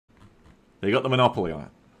They got the monopoly on it.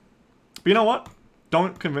 But you know what?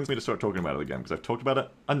 Don't convince me to start talking about it again, because I've talked about it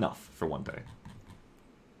enough for one day.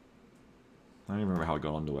 I don't even remember how I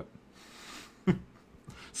got onto it.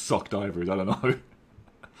 Sock divers, I don't know.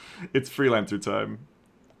 It's Freelancer time.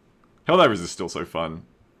 Helldivers is still so fun.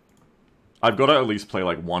 I've got to at least play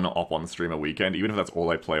like one op on stream a weekend, even if that's all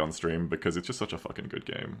I play on stream, because it's just such a fucking good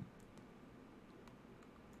game.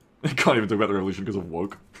 I can't even talk about the revolution because of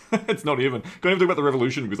woke. It's not even. Can't even talk about the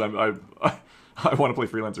revolution because I want to play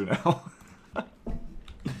Freelancer now.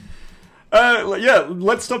 Yeah,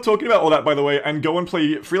 let's stop talking about all that, by the way, and go and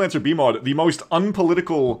play Freelancer BMod, the most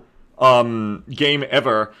unpolitical game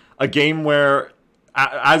ever. A game where,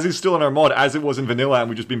 as is still in our mod, as it was in vanilla, and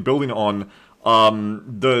we've just been building on,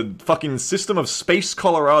 the fucking system of Space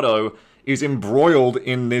Colorado is embroiled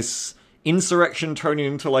in this insurrection turning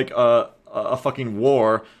into, like, a fucking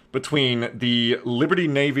war between the Liberty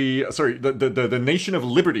Navy, sorry, the Nation of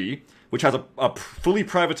Liberty, which has a fully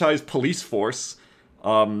privatized police force,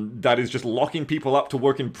 that is just locking people up to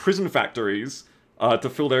work in prison factories, to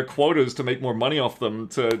fill their quotas, to make more money off them,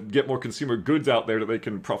 to get more consumer goods out there that they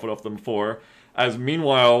can profit off them for, as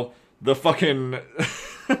meanwhile, the fucking...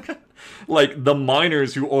 like, the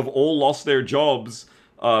miners who have all lost their jobs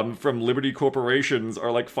from Liberty corporations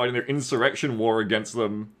are, like, fighting their insurrection war against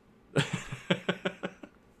them.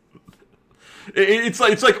 It's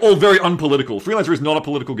like all very unpolitical. Freelancer is not a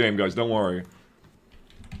political game, guys, don't worry.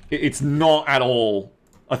 It's not at all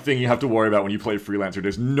a thing you have to worry about when you play Freelancer.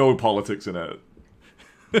 There's no politics in it.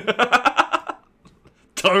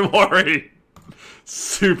 Don't worry.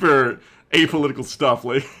 Super apolitical stuff,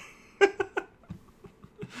 like...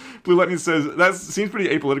 Blue Lightning says, that seems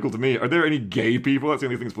pretty apolitical to me. Are there any gay people? That's the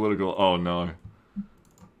only thing's political. Oh no.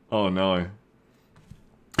 Oh no.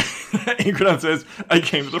 Ingridon says, I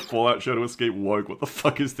came to the Fallout show to escape woke. What the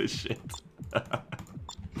fuck is this shit?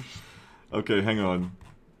 Okay, hang on.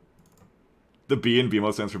 The B in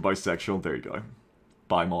BMod stands for bisexual. There you go.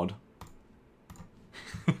 BMod.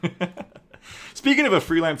 Speaking of a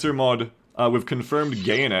Freelancer mod, we've confirmed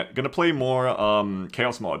gay in it. Gonna play more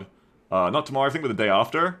Chaos mod. Not tomorrow, I think, but the day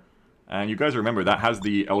after. And you guys remember, that has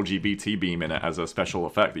the LGBT beam in it as a special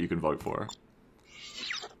effect that you can vote for.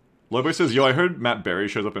 Lobo says, yo, I heard Matt Berry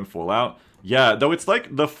shows up in Fallout. Yeah, though it's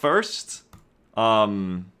like the first... I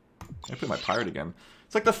play my pirate again.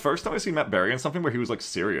 It's like the first time I see Matt Berry in something where he was like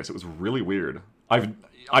serious. It was really weird.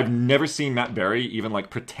 I've never seen Matt Berry even like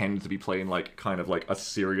pretend to be playing like kind of like a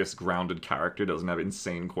serious, grounded character. Doesn't have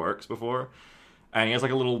insane quirks before. And he has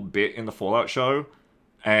like a little bit in the Fallout show.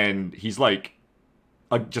 And he's like...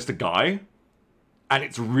 just a guy, and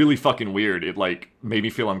it's really fucking weird. It, like, made me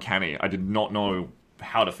feel uncanny. I did not know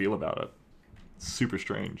how to feel about it. Super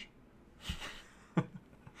strange.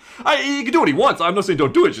 He can do what he wants. I'm not saying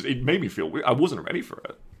don't do it, just it made me feel weird. I wasn't ready for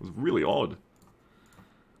it. It was really odd.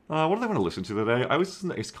 What do I want to listen to today? I was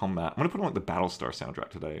listening to Ace Combat. I'm gonna put on, like, the Battlestar soundtrack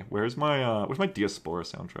today. Where's my Diaspora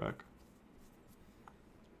soundtrack?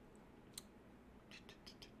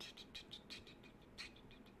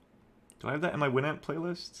 Do I have that in my Winamp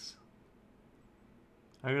playlists?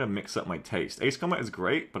 I'm gonna mix up my taste. Ace Combat is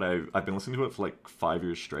great, but I've been listening to it for like 5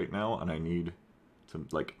 years straight now, and I need to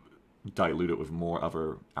like dilute it with more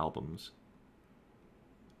other albums.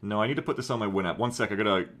 No, I need to put this on my Winamp. One sec, I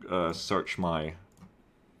gotta search my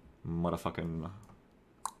motherfucking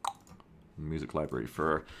music library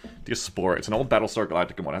for Diaspora. It's an old Battlestar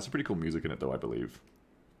Galactica one. It has some pretty cool music in it, though, I believe.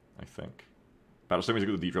 I think. Battlestar music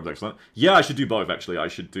with the deep drums, excellent. Yeah, I should do both, actually. I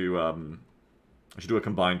should do a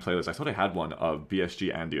combined playlist. I thought I had one of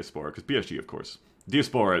BSG and Diaspora, because BSG, of course.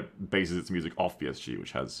 Diaspora bases its music off BSG,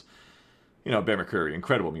 which has, you know, Bear McCreary,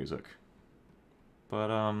 incredible music.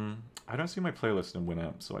 But, I don't see my playlist in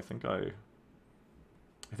Winamp, so I think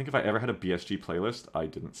if I ever had a BSG playlist, I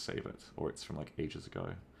didn't save it, or it's from, like, ages ago.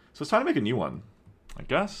 So it's time to make a new one, I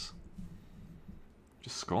guess.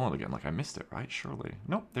 Just scrolling again, like I missed it, right? Surely.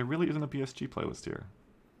 Nope, there really isn't a BSG playlist here.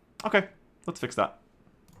 Okay, let's fix that.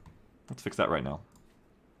 Let's fix that right now.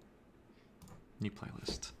 New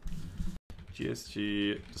playlist.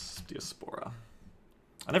 GSG Diaspora.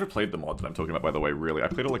 I never played the mod that I'm talking about, by the way, really. I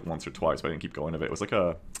played it like once or twice, but I didn't keep going of it. It was like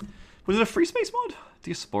a... Was it a free space mod?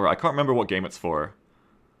 Diaspora. I can't remember what game it's for.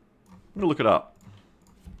 I'm gonna look it up.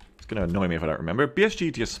 It's gonna annoy me if I don't remember.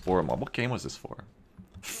 BSG Diaspora mod. What game was this for?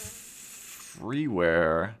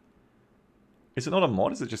 Freeware. Is it not a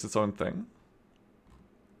mod? Is it just its own thing?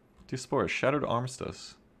 Diaspora. Shattered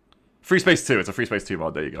Armistice. Free Space 2. It's a Free Space 2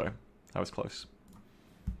 mod. There you go. That was close.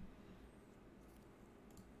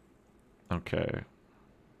 Okay.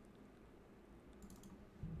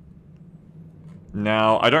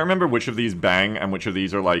 Now, I don't remember which of these bang and which of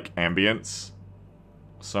these are, like, ambience.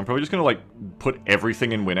 So I'm probably just gonna, like, put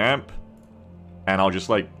everything in Winamp, and I'll just,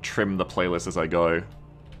 like, trim the playlist as I go.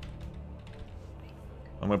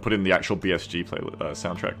 I'm gonna put in the actual BSG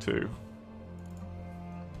soundtrack, too.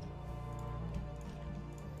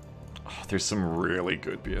 Oh, there's some really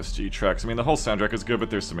good BSG tracks. I mean, the whole soundtrack is good,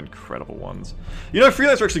 but there's some incredible ones. You know,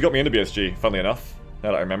 Freelancer actually got me into BSG, funnily enough,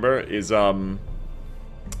 now that I remember, is, I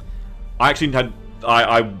actually had...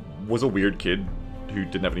 I was a weird kid who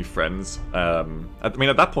didn't have any friends. I mean,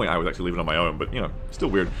 at that point, I was actually living on my own, but, you know, still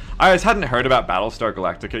weird. I just hadn't heard about Battlestar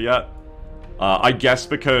Galactica yet. I guess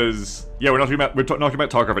because... Yeah, we're not talking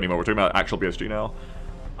about Tarkov anymore, we're talking about actual BSG now.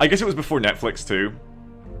 I guess it was before Netflix, too.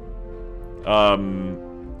 Hang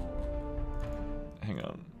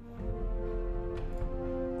on.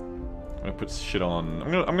 I'm gonna put shit on...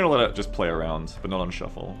 I'm gonna let it just play around, but not on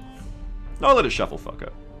shuffle. No, I'll let it shuffle, fuck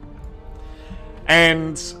it.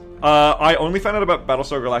 And... I only found out about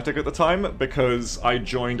Battlestar Galactica at the time because I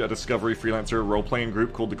joined a Discovery Freelancer role-playing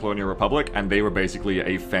group called the Colonial Republic, and they were basically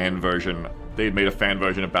a fan version. They had made a fan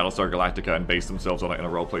version of Battlestar Galactica and based themselves on it in a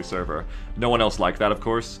roleplay server. No one else liked that, of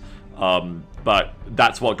course, but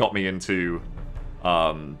that's what got me into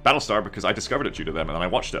Battlestar, because I discovered it due to them, and then I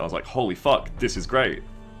watched it, and I was like, holy fuck, this is great.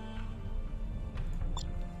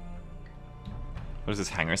 What is this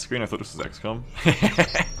hangar screen? I thought this was XCOM.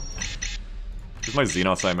 This is my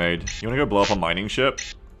Xenos I made. You wanna go blow up a mining ship?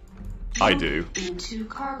 I do. Into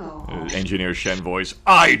cargo hold. Engineer Shen voice.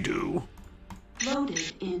 I do!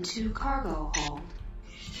 Loaded into cargo hold.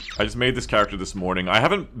 I just made this character this morning. I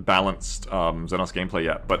haven't balanced Xenos gameplay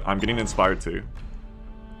yet, but I'm getting inspired to.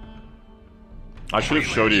 I should have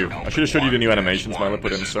showed you. I should have showed you the new animations Milo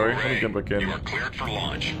put in. Sorry, let me get back in. You are cleared for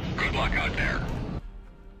launch. Good luck out there.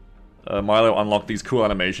 Milo unlocked these cool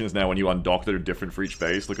animations now when you undock that are different for each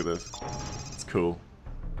base. Look at this. It's cool.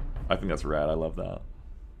 I think that's rad. I love that.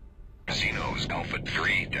 Casinos Alpha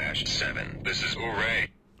 3-7. This is Ouray.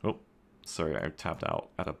 Oh, sorry, I tapped out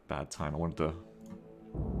at a bad time. I wanted to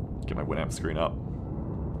get my Winamp screen up.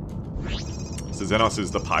 So Xenos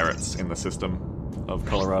is the pirates in the system of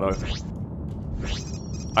Colorado.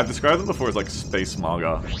 I've described them before as like space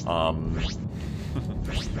manga,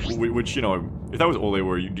 which, you know, if that was all they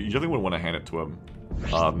were, you definitely wouldn't want to hand it to them.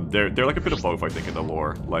 They're like a bit of both, I think, in the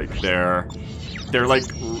lore. Like they're like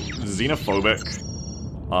xenophobic.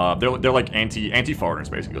 They're like anti-foreigners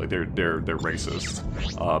basically. Like they're racist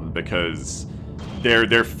because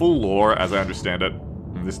their full lore, as I understand it.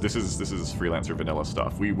 This is Freelancer vanilla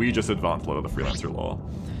stuff. We just advanced a lot of the Freelancer lore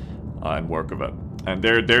and work of it. And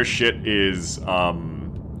their shit is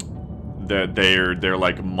that they're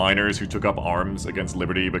like miners who took up arms against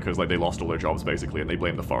liberty because like they lost all their jobs basically, and they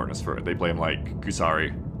blame the foreigners for it. They blame like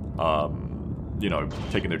Kusari, you know,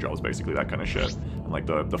 taking their jobs basically, that kind of shit, and like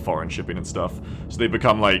the foreign shipping and stuff. So they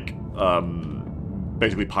become like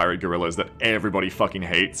basically pirate guerrillas that everybody fucking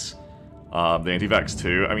hates. The anti-vax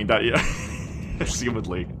too. I mean that, yeah.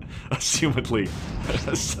 assumedly,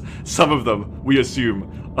 some of them we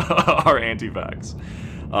assume are anti-vax.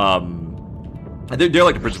 And they're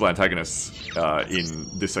like the principal antagonists in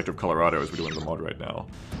this sector of Colorado as we're doing the mod right now.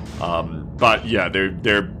 But yeah, I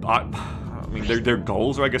mean, their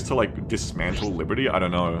goals are, I guess, to like dismantle liberty. I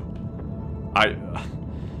don't know. I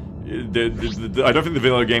don't think the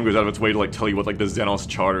vanilla game goes out of its way to like tell you what like the Xenos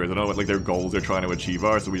charter is. I don't know what like their goals they're trying to achieve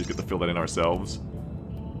are, so we just get to fill that in ourselves.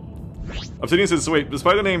 Obsidian says, so wait,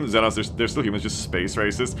 despite the name Xenos, they're still humans, just space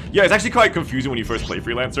racists. Yeah, it's actually quite confusing when you first play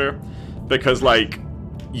Freelancer, because like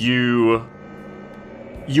you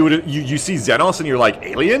see Xenos and you're like,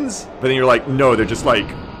 aliens? But then you're like, no, they're just like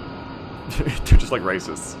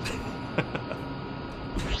racists.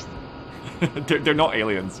 they're not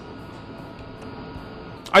aliens.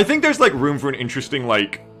 I think there's like room for an interesting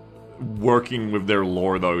like working with their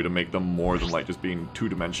lore though to make them more than like just being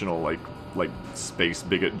two-dimensional like space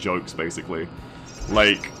bigot jokes basically.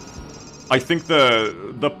 Like I think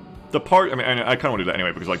the part, I mean, I kind of want to do that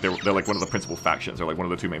anyway because like they're like one of the principal factions, or like one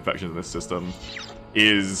of the two main factions in this system.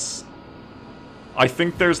 Is I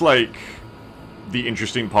think there's like the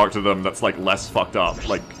interesting part to them that's like less fucked up.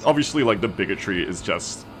 Like obviously like the bigotry is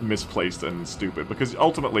just misplaced and stupid, because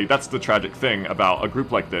ultimately that's the tragic thing about a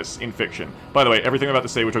group like this in fiction. By the way, everything I'm about to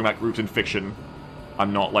say, we're talking about groups in fiction.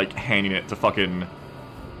 I'm not like handing it to fucking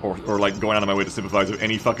or like going out of my way to sympathize with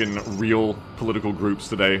any fucking real political groups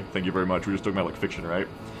today. Thank you very much. We're just talking about like fiction, right?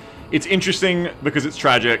 It's interesting because it's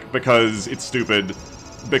tragic, because it's stupid,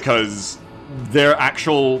 because their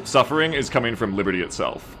actual suffering is coming from liberty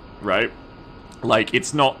itself, right? Like,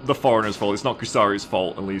 it's not the foreigners' fault, it's not Kusari's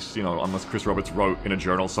fault, at least, you know, unless Chris Roberts wrote in a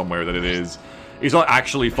journal somewhere that it is. It's not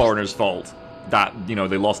actually foreigners' fault that, you know,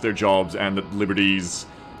 they lost their jobs and that liberty's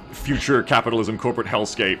future capitalism corporate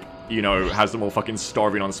hellscape, you know, has them all fucking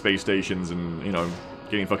starving on space stations and, you know,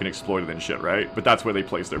 getting fucking exploited and shit, right? But that's where they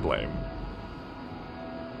place their blame.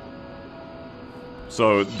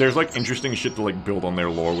 So there's like interesting shit to like build on their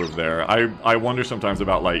lore with there. I wonder sometimes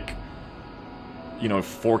about like, you know,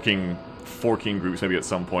 forking groups maybe at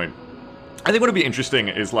some point. I think what would be interesting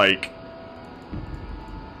is like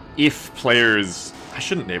if players, I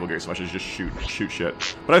shouldn't navel gaze so much as just shoot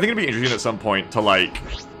shit. But I think it'd be interesting at some point to like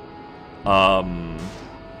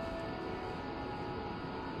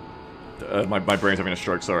my brain's having a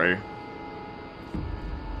stroke, sorry.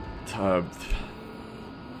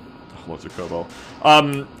 Lots of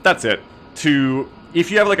COBOL. That's it. If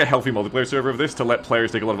you have like a healthy multiplayer server of this, to let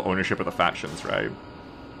players take a lot of ownership of the factions, right?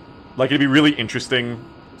 Like, it'd be really interesting.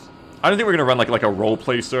 I don't think we're gonna run like a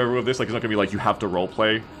roleplay server of this. Like, it's not gonna be like you have to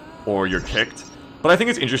roleplay or you're kicked. But I think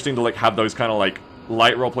it's interesting to like have those kind of like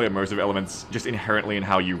light roleplay immersive elements just inherently in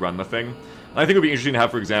how you run the thing. And I think it would be interesting to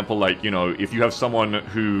have, for example, like, you know, if you have someone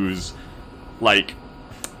who's like,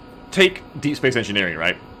 take Deep Space Engineering,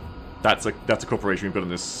 right? That's a corporation we've got in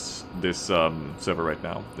this server right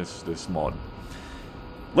now, this mod.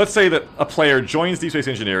 Let's say that a player joins Deep Space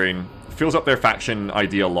Engineering, fills up their faction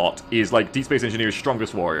idea lot, is like Deep Space Engineer's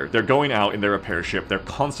strongest warrior. They're going out in their repair ship, they're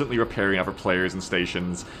constantly repairing other players and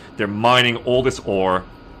stations, they're mining all this ore,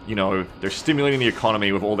 you know, they're stimulating the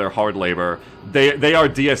economy with all their hard labor. They are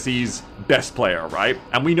DSE's best player, right?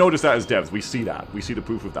 And we notice that as devs, we see that. We see the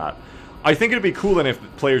proof of that. I think it'd be cool then if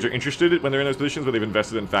players are interested when they're in those positions where they've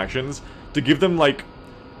invested in factions, to give them like,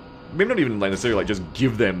 maybe not even necessarily like just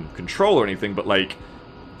give them control or anything, but like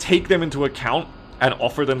take them into account and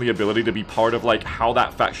offer them the ability to be part of like how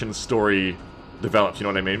that faction's story develops, you know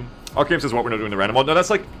what I mean? Arcane says what, we're not doing the random mod. No,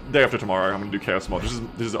 that's like day after tomorrow. I'm gonna do Chaos mod. This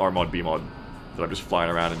is our mod, BMod, that I'm just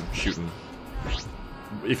flying around and shooting.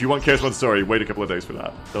 If you want Chaos mod story, wait a couple of days for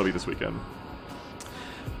that. That'll be this weekend.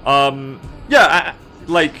 Yeah,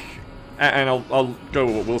 like, and I'll go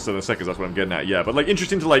with what Will said in a second, that's what I'm getting at, yeah. But like,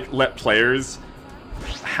 interesting to like let players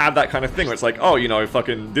have that kind of thing where it's like, oh, you know,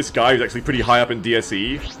 fucking this guy who's actually pretty high up in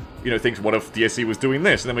DSE, you know, thinks, what if DSE was doing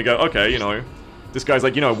this? And then we go, okay, you know, this guy's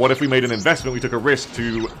like, you know, what if we made an investment, we took a risk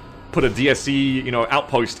to put a DSE, you know,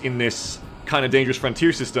 outpost in this kind of dangerous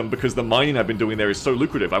frontier system because the mining I've been doing there is so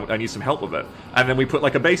lucrative, I need some help with it. And then we put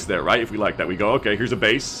like a base there, right? If we like that, we go, okay, here's a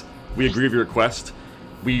base, we agree with your request,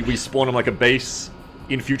 we spawn them like a base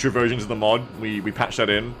in future versions of the mod, we patch that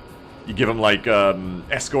in. You give them like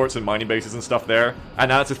escorts and mining bases and stuff there, and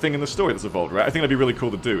now it's a thing in the story that's evolved, right? I think that'd be really cool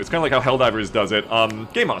to do. It's kind of like how Helldivers does it.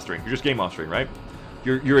 Game mastering. You're just game mastering, right?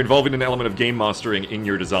 You're involving an element of game mastering in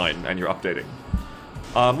your design and you're updating,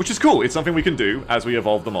 which is cool. It's something we can do as we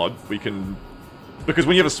evolve the mod. We can, because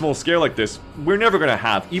when you have a small scale like this, we're never going to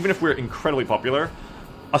have, even if we're incredibly popular,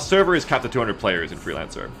 a server is capped at 200 players in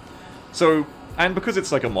Freelancer. So. And because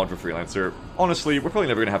it's like a mod for Freelancer, honestly, we're probably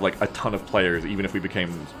never going to have like a ton of players, even if we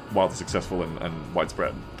became wildly successful and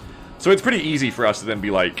widespread. So it's pretty easy for us to then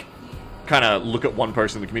be like, kind of look at one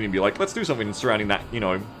person in the community and be like, let's do something surrounding that, you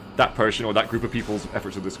know, that person or that group of people's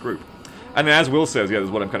efforts with this group. And then as Will says, yeah, this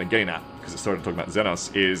is what I'm kind of getting at, because it started talking about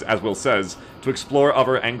Xenos, is, as Will says, to explore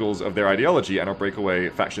other angles of their ideology and our breakaway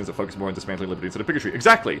factions that focus more on dismantling liberty instead of bigotry.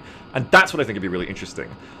 Exactly! And that's what I think would be really interesting.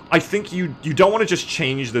 I think you don't want to just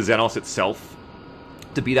change the Xenos itself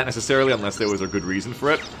to be that necessarily, unless there was a good reason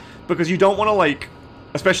for it, because you don't want to like,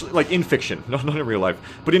 especially like in fiction, not in real life,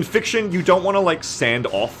 but in fiction you don't want to like sand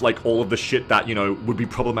off like all of the shit that, you know, would be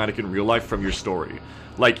problematic in real life from your story.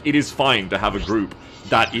 Like, it is fine to have a group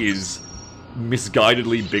that is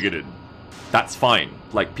misguidedly bigoted. That's fine.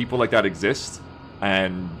 Like, people like that exist,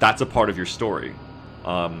 and that's a part of your story.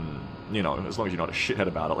 You know, as long as you're not a shithead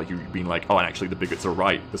about it, like you being like, oh, and actually the bigots are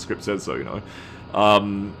right, the script says so, you know.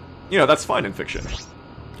 You know, that's fine in fiction.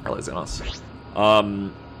 Xenos.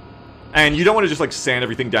 And you don't want to just like sand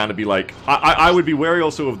everything down to be like, I would be wary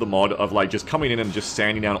also of the mod of like just coming in and just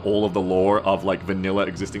sanding down all of the lore of like vanilla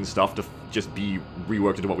existing stuff to just be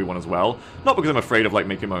reworked into what we want as well. Not because I'm afraid of like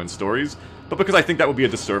making my own stories, but because I think that would be a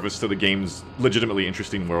disservice to the game's legitimately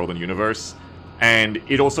interesting world and universe. And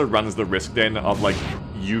it also runs the risk then of like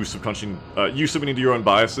you submitting to your own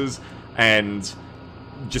biases and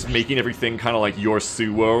just making everything kind of like your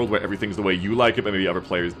Sue world, where everything's the way you like it, but maybe other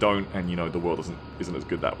players don't, and, you know, the world isn't as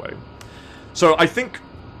good that way. So I think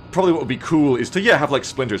probably what would be cool is to, yeah, have like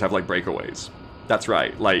splinters, have like breakaways. That's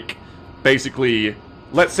right. Like, basically,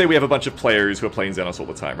 let's say we have a bunch of players who are playing Xenos all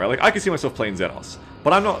the time, right? Like, I can see myself playing Xenos,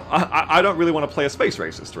 but I don't really want to play a space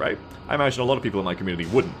racist, right? I imagine a lot of people in my community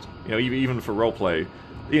wouldn't. You know, even for roleplay,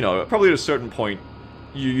 you know, probably at a certain point,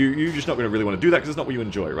 you're just not going to really want to do that because it's not what you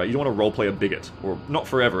enjoy, right? You don't want to roleplay a bigot, or not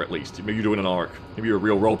forever at least. Maybe you're doing an arc. Maybe you're a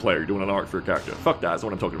real role player. You're doing an arc for your character. Fuck that. That's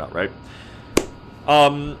what I'm talking about, right? I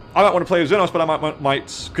might want to play as Xenos, but I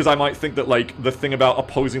might because I might think that like the thing about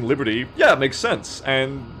opposing liberty, yeah, it makes sense.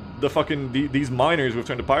 And the fucking these miners who've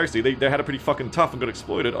turned to piracy, they had it pretty fucking tough and got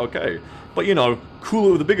exploited. Okay, but you know,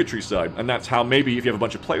 cooler with the bigotry side, and that's how maybe if you have a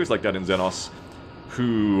bunch of players like that in Xenos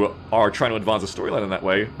who are trying to advance the storyline in that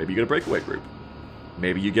way, maybe you get a breakaway group.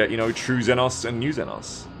 Maybe you get, you know, true Xenos and new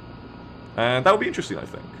Xenos. And that would be interesting, I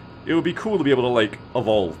think. It would be cool to be able to, like,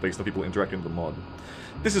 evolve based on people interacting with the mod.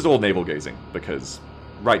 This is all navel-gazing, because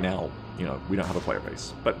right now, you know, we don't have a player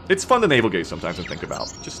base. But it's fun to navel-gaze sometimes and think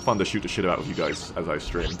about. Just fun to shoot the shit about with you guys as I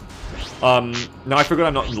stream. Now, I forgot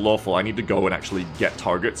I'm not in lawful. I need to go and actually get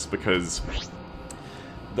targets, because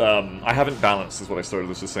I haven't balanced, is what I started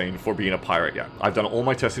this as saying, for being a pirate yet. I've done all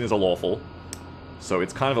my testing as a lawful. So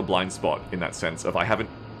it's kind of a blind spot in that sense of I haven't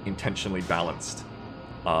intentionally balanced,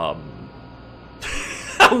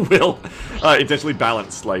 intentionally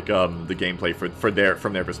balanced like the gameplay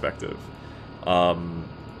from their perspective,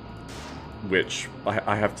 which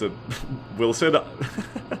I have to. Will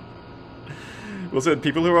said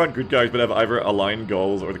people who aren't good guys but have either aligned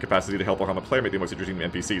goals or the capacity to help or harm a player make the most interesting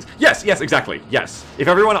NPCs. Yes, exactly, yes. If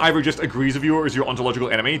everyone either just agrees with you or is your ontological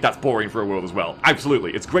enemy, that's boring for a world as well.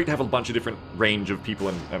 Absolutely. It's great to have a bunch of different range of people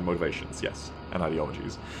and motivations, yes, and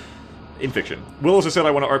ideologies. In fiction. Will also said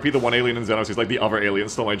I want to RP the one alien in Xenos who's like the other alien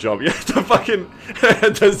stole my job. Yeah, the fucking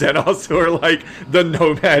the Xenos who are like the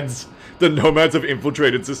nomads. The nomads have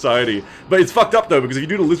infiltrated society. But it's fucked up though, because if you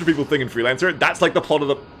do the lizard people thing in Freelancer, that's like the plot of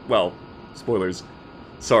the, well, spoilers.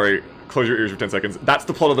 Sorry, close your ears for 10 seconds. That's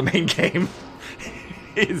the plot of the main game.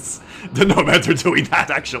 Is the nomads are doing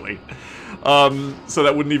that, actually. So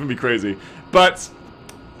that wouldn't even be crazy. But,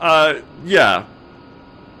 yeah.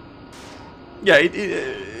 Yeah,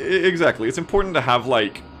 exactly. It's important to have,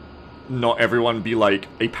 like, not everyone be, like,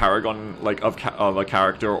 a paragon, like, of a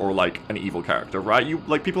character or, like, an evil character, right?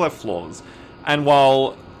 Like, people have flaws. And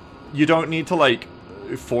while you don't need to, like,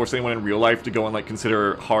 force anyone in real life to go and, like,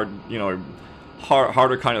 consider harder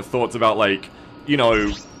kind of thoughts about, like, you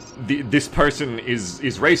know, this person is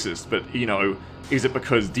racist, but, you know, is it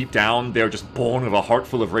because deep down they're just born with a heart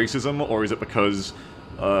full of racism, or is it because,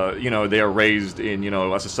 you know, they are raised in, you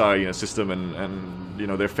know, a society and a system and, you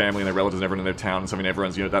know, their family and their relatives and everyone in their town and something,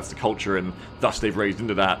 everyone's, you know, that's the culture and thus they've raised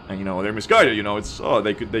into that and, you know, they're misguided, you know, it's, oh,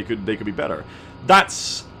 they could be better.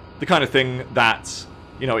 That's the kind of thing that,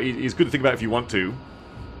 you know, is good to think about if you want to.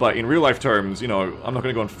 But in real life terms, you know, I'm not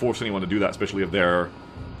going to go and force anyone to do that, especially if they're,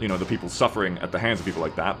 you know, the people suffering at the hands of people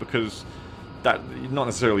like that, because that's not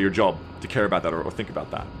necessarily your job to care about that or think about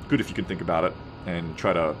that. Good if you can think about it and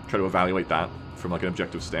try to evaluate that from like an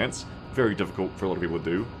objective stance. Very difficult for a lot of people to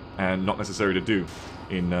do, and not necessary to do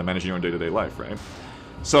in managing your own day-to-day life, right?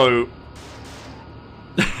 So,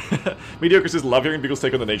 Mediocre says, love hearing people's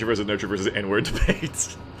take on the nature versus nurture versus N-word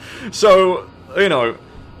debate. So, you know,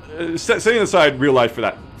 setting aside real life for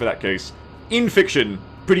that case, in fiction,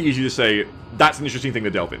 pretty easy to say that's an interesting thing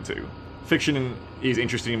to delve into. Fiction is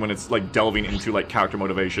interesting when it's like delving into like character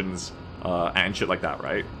motivations and shit like that,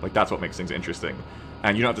 right? Like that's what makes things interesting.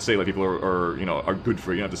 And you don't have to say like people are good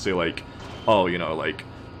for it. You don't have to say like, oh, you know, like,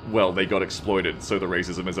 well, they got exploited, so the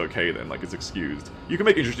racism is okay then, like it's excused. You can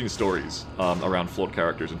make interesting stories around flawed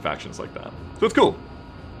characters and factions like that. So it's cool.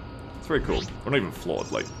 It's very cool. Or not even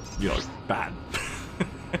flawed, like, you know, bad.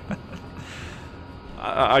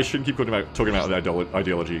 I shouldn't keep talking about the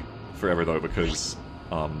ideology forever though, because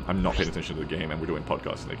I'm not paying attention to the game and we're doing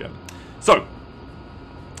podcasting again. So,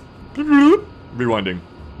 rewinding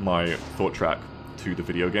my thought track to the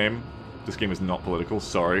video game. This game is not political,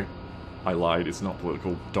 sorry. I lied, it's not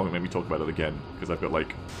political. Don't make me talk about it again, because I've got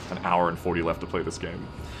like an hour and 40 left to play this game.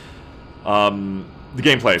 The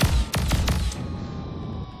gameplay.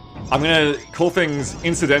 I'm gonna call things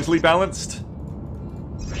incidentally balanced.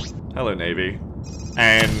 Hello, Navy.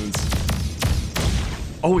 And...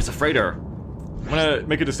 oh, it's a freighter. I'm gonna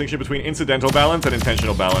make a distinction between incidental balance and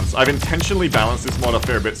intentional balance. I've intentionally balanced this mod a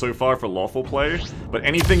fair bit so far for lawful play, but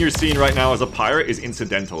anything you're seeing right now as a pirate is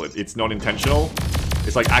incidental. It's not intentional.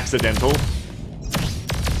 It's like accidental.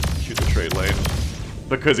 Shoot the trade lane.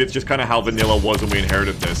 Because it's just kind of how vanilla was when we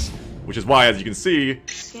inherited this. Which is why, as you can see,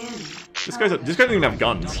 this guy doesn't even have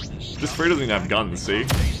guns. This freighter doesn't even have guns, see?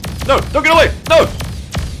 No! Don't get away! No!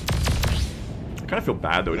 I kind of feel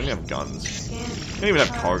bad though, he doesn't have guns. He doesn't even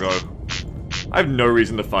have cargo. I have no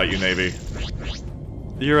reason to fight you, Navy.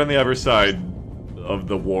 You're on the other side of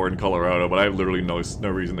the war in Colorado, but I have literally no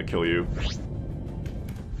reason to kill you.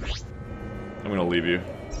 I'm gonna leave you.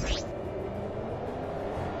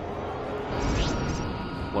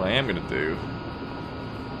 what I am gonna do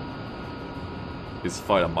is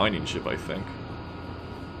fight a mining ship, I think.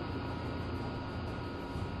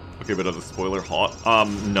 Okay, but as a spoiler, hot?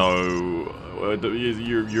 No.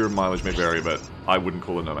 Your mileage may vary, but I wouldn't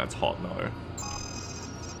call the nomads hot, no.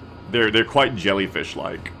 They're quite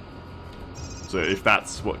jellyfish-like. So if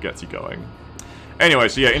that's what gets you going. Anyway,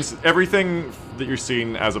 so yeah, everything that you're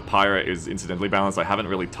seeing as a pirate is incidentally balanced. I haven't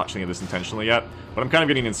really touched any of this intentionally yet, but I'm kind of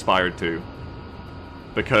getting inspired too.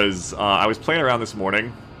 Because I was playing around this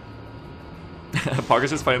morning. Parker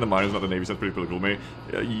says fighting the miners, not the Navy, sounds pretty political to me.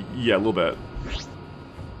 Yeah, a little bit.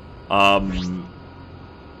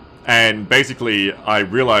 And basically, I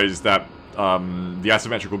realized that the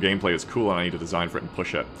asymmetrical gameplay is cool and I need to design for it and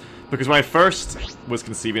push it. Because when I first was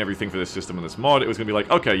conceiving everything for this system and this mod, it was going to be like,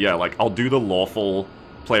 okay, yeah, like, I'll do the lawful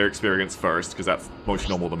player experience first, because that's most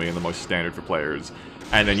normal to me and the most standard for players.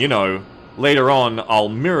 And then, you know, later on, I'll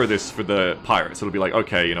mirror this for the pirates. It'll be like,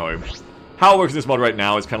 okay, you know, how it works in this mod right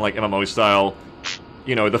now is kind of like MMO style.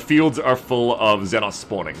 You know, the fields are full of Xenos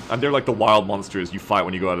spawning. And they're like the wild monsters you fight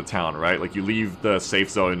when you go out of town, right? Like, you leave the safe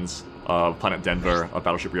zones of Planet Denver, of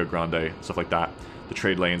Battleship Rio Grande, stuff like that. The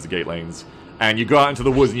trade lanes, the gate lanes. And you go out into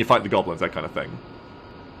the woods and you fight the goblins, that kind of thing.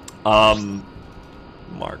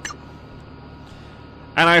 Mark.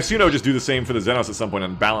 And I assume I would just do the same for the Xenos at some point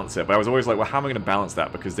and balance it. But I was always like, well, how am I going to balance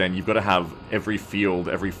that? Because then you've got to have every field,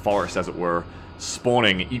 every forest, as it were,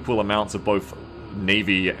 spawning equal amounts of both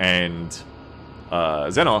Navy and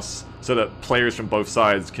Xenos, so that players from both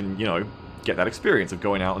sides can, you know, get that experience of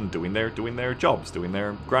going out and doing their jobs, doing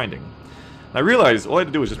their grinding. And I realized all I had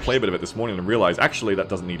to do was just play a bit of it this morning and realize actually that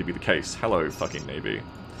doesn't need to be the case. Hello, fucking Navy.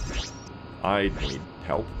 I need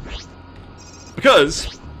help.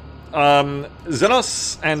 Because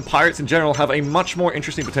Xenos and pirates in general have a much more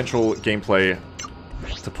interesting potential gameplay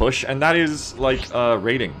to push, and that is like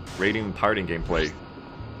raiding pirating gameplay.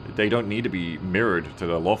 They don't need to be mirrored to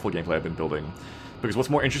the lawful gameplay I've been building. Because what's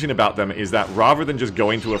more interesting about them is that rather than just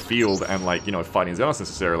going to a field and, like, you know, fighting Xenos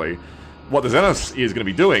necessarily, what the Xenos is going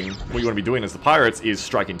to be doing, what you want to be doing as the pirates, is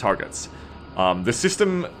striking targets. The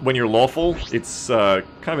system, when you're lawful, it's kind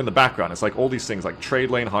of in the background. It's like all these things, like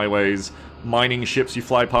trade lane highways, mining ships you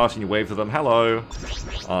fly past and you wave to them, hello.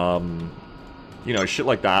 You know, shit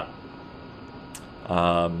like that.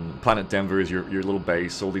 Planet Denver is your little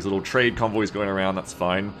base, all these little trade convoys going around, that's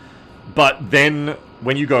fine. But then,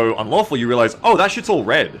 when you go unlawful, you realize, oh, that shit's all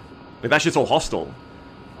red. Like, that shit's all hostile.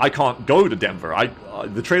 I can't go to Denver.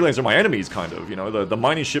 The trade lanes are my enemies, kind of, you know, the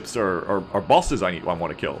mining ships are bosses I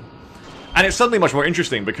want to kill. And it's suddenly much more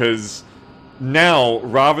interesting, because now,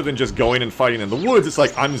 rather than just going and fighting in the woods, it's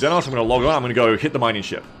like, I'm Xenos, I'm going to log on, I'm going to go hit the mining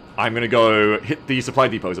ship. I'm going to go hit the supply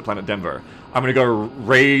depots at Planet Denver. I'm going to go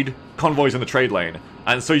raid convoys in the trade lane.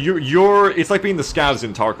 And so it's like being the scavs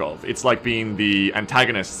in Tarkov. It's like being the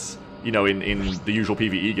antagonists, you know, in the usual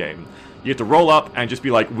PvE game. You have to roll up and just be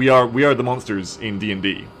like, we are the monsters in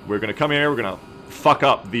D&D. We're going to come here, we're going to fuck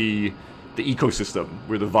up the ecosystem.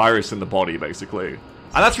 We're the virus in the body, basically.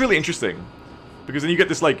 And that's really interesting. Because then you get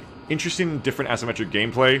this, like, interesting, different asymmetric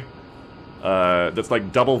gameplay that's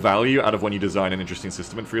like double value out of when you design an interesting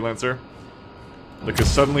system in Freelancer. Because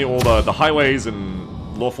suddenly all the highways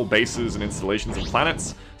and lawful bases and installations and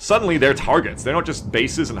planets, suddenly they're targets. They're not just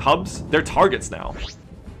bases and hubs, they're targets now.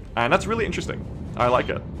 And that's really interesting. I like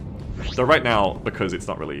it. Though right now, because it's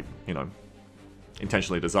not really, you know,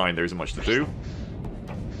 intentionally designed, there isn't much to do.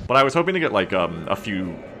 But I was hoping to get, like, a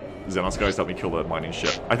few Xenos guys to help me kill the mining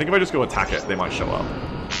ship. I think if I just go attack it, they might show up.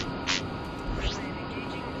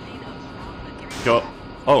 Go.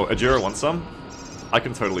 Oh, Ajira wants some? I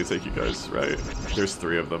can totally take you guys, right? There's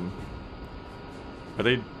 3 of them.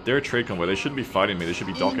 They're a trade convoy. They shouldn't be fighting me. They should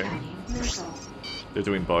be docking. They're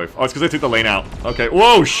doing both. Oh, it's because they took the lane out. Okay.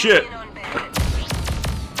 Whoa, shit!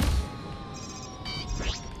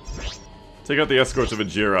 Take out the escorts of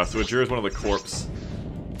Ajira. So Ajira is one of the corps.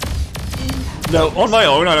 No, on my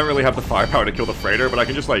own, I don't really have the firepower to kill the freighter, but I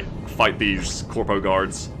can just, like, fight these corpo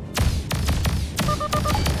guards.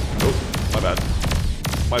 Oh, my bad.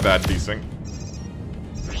 My bad, desync.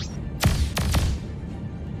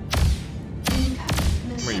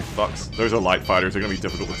 Come here, you fucks. Those are light fighters. They're gonna be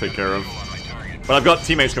difficult to take care of. But I've got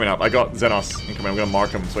teammates coming up. I got Xenos incoming. I'm gonna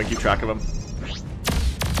mark them so I can keep track of them.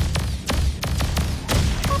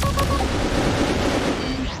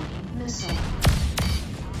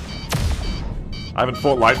 I haven't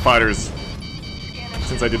fought light fighters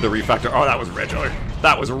since I did the refactor. Oh, that was Rego.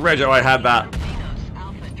 That was Rego. I had that.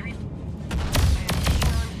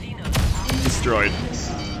 Destroyed.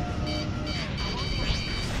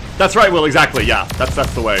 That's right, Will. Exactly. Yeah,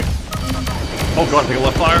 that's the way. Oh god, take a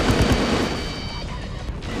left fire.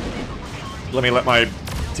 Let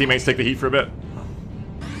teammates take the heat for a bit.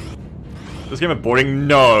 This game of boarding?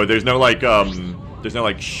 No, there's no like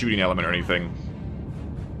shooting element or anything.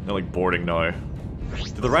 No like boarding, no.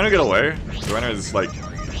 Did the Rhino get away? The Rhino is like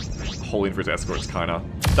holding for its escorts, kinda.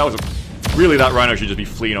 That was really, that Rhino should just be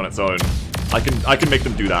fleeing on its own. I can make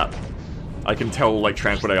them do that. I can tell like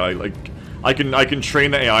transport AI, like I can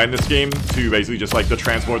train the AI in this game to basically just like the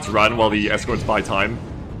transports run while the escorts buy time.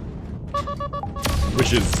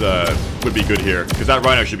 Which is would be good here, because that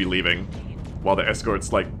Rhino should be leaving while the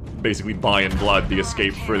escorts like basically buy in blood the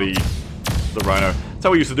escape for the Rhino. That's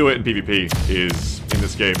how we used to do it in PvP, is in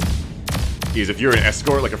this game. Is if you're an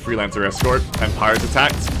escort, like a freelancer escort, and pirates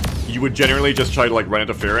attacked, you would generally just try to like run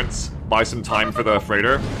interference, buy some time for the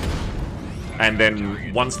freighter, and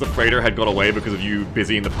then once the freighter had got away because of you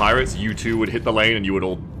busying the pirates, you two would hit the lane and you would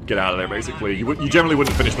all get out of there basically. You generally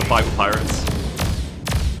wouldn't finish the fight with pirates.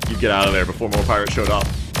 You'd get out of there before more pirates showed up.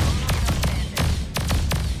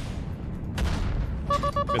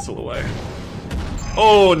 Missile away.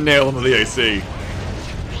 Oh, nail him with the AC.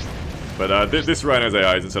 But this Rhino's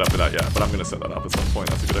AI isn't set up for that yet, but I'm going to set that up at some point.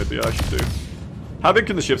 That's a good idea, I should do. How big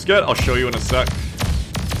can the ships get? I'll show you in a sec.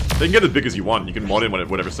 They can get as big as you want. You can mod in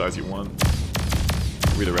whatever size you want.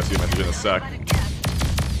 I'll read the rest of your message in a sec.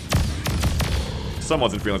 Some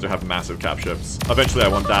mods in Freelancer have massive cap ships. Eventually I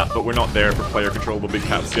want that, but we're not there for player controllable big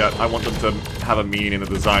caps yet. I want them to have a meaning in the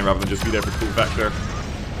design rather than just be there for cool factor.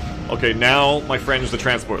 Okay, now, my friend, is the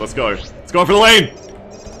transport. Let's go. Let's go for the lane!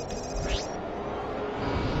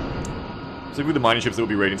 Specifically the mining ships that will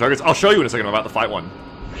be raiding targets. I'll show you in a second. I'm about to fight one.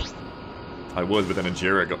 I was, but then a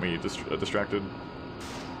Jira got me distracted.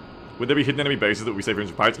 Would there be hidden enemy bases that would be safe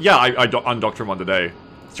for pirates? Yeah, I undocked from one today.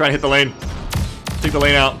 Let's try and hit the lane. Take the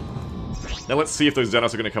lane out. Now let's see if those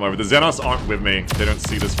Xenos are going to come over. The Xenos aren't with me. They don't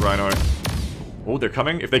see this Rhino. Oh, they're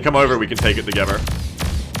coming? If they come over, we can take it together.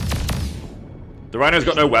 The Rhino's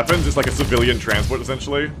got no weapons. It's like a civilian transport,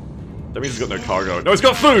 essentially. That means it's got no cargo. No, it's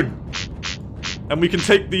got food! And we can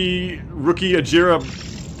take the rookie Ajira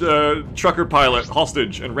trucker pilot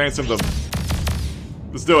hostage and ransom them.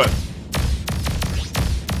 Let's do it.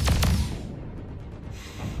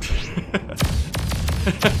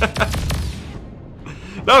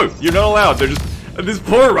 No, you're not allowed. They're just... This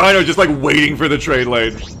poor Rhino just like waiting for the trade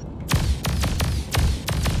lane.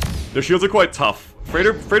 Their shields are quite tough.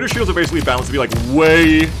 Freighter shields are basically balanced to be like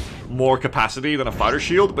way more capacity than a fighter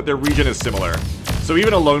shield, but their regen is similar. So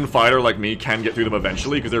even a lone fighter like me can get through them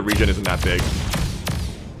eventually because their regen isn't that big.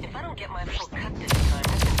 If I don't get my full cut this time,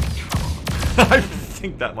 I'm in big trouble. I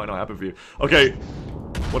think that might not happen for you. Okay,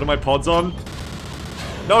 what are my pods on?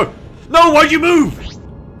 No! No, why'd you move?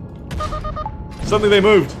 Suddenly they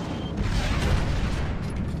moved.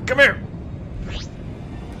 Come here!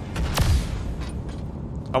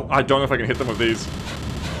 Oh, I don't know if I can hit them with these.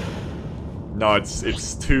 No,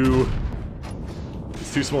 it's too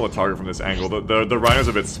small a target from this angle. The Rhino's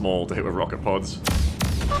a bit small to hit with rocket pods.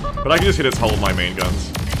 But I can just hit its hull with my main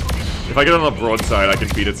guns. If I get it on the broadside, I can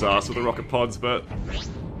beat its ass with the rocket pods, but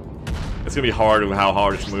it's gonna be hard with how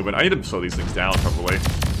hard it's moving. I need to slow these things down, probably.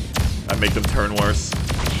 And make them turn worse.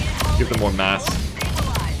 Give them more mass.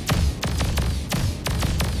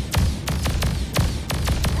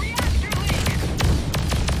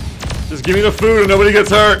 Just give me the food and nobody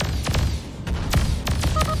gets hurt!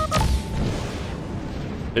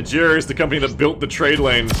 Ajira is the company that built the trade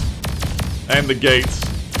lanes and the gates.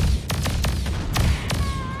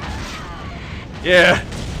 Yeah!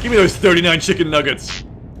 Give me those 39 chicken nuggets!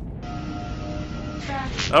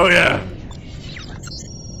 Oh yeah!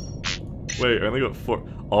 Wait, I only got 4.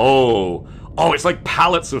 Oh! Oh, it's like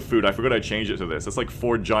pallets of food. I forgot I changed it to this. It's like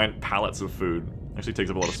 4 giant pallets of food. Actually takes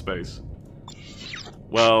up a lot of space.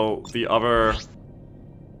 Well, the other...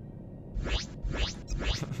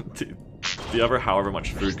 the other however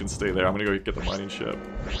much food can stay there. I'm gonna go get the mining ship.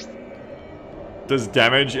 Does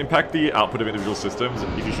damage impact the output of individual systems?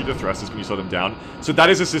 If you shoot the thrusters, can you slow them down? So that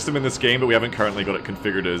is a system in this game, but we haven't currently got it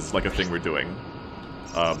configured as like a thing we're doing.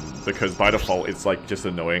 Because by default, it's like just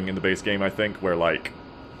annoying in the base game, I think, where like...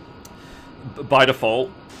 by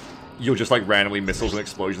default, you'll just like randomly missiles and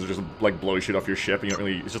explosions just like blow shit off your ship, and you don't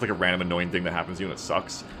really... it's just like a random annoying thing that happens to you and it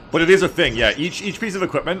sucks. But it is a thing, yeah. Each piece of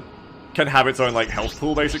equipment can have its own like health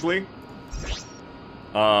pool, basically.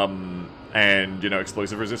 And, you know,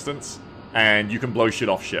 explosive resistance. And you can blow shit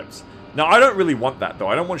off ships. Now, I don't really want that, though.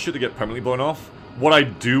 I don't want shit to get permanently blown off. What I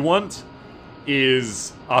do want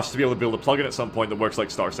is us to be able to build a plugin at some point that works like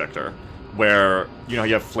Star Sector. Where, you know,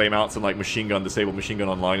 you have flameouts and, like, machine gun, disabled machine gun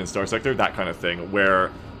online in Star Sector. That kind of thing.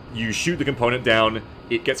 Where you shoot the component down,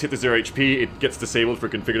 it gets hit to 0 HP, it gets disabled for a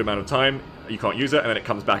configured amount of time, you can't use it, and then it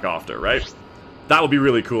comes back after, right? That would be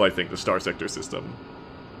really cool, I think, the Star Sector system.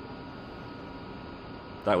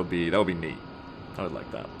 That would be neat. I would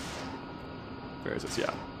like that. Where is this?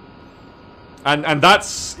 Yeah. And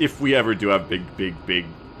that's, if we ever do have big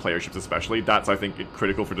player ships especially, that's, I think,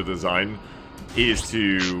 critical for the design, is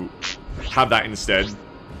to have that instead.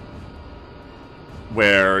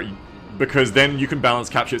 Where, because then you can balance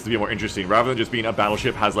cap ships to be more interesting, rather than just being a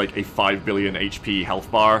battleship has like a 5 billion HP health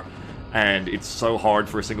bar, and it's so hard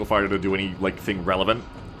for a single fighter to do any, like, thing relevant.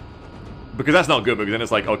 Because that's not good, because then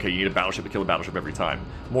it's like, okay, you need a battleship to kill a battleship every time.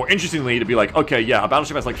 More interestingly, to be like, okay, yeah, a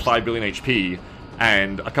battleship has like 5 billion HP,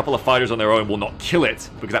 and a couple of fighters on their own will not kill it,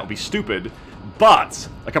 because that would be stupid, but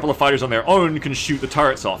a couple of fighters on their own can shoot the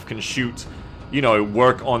turrets off, can shoot, you know,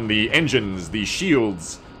 work on the engines, the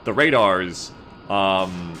shields, the radars, all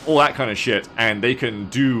that kind of shit, and they can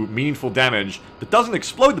do meaningful damage that doesn't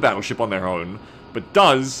explode the battleship on their own, but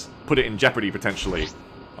does put it in jeopardy, potentially.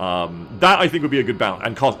 That, I think, would be a good balance,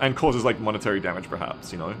 and causes, like, monetary damage,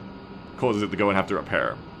 perhaps, you know? Causes it to go and have to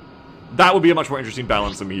repair. That would be a much more interesting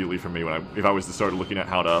balance immediately for me, if I was to start looking at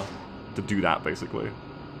how to do that, basically.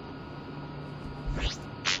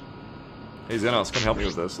 Hey, Xenos, come help me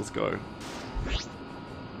with this, let's go.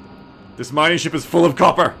 This mining ship is full of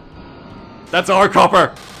copper! That's our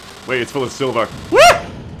copper! Wait, it's full of silver. Woo!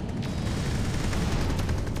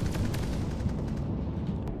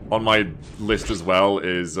 On my list as well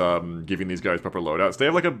is giving these guys proper loadouts. They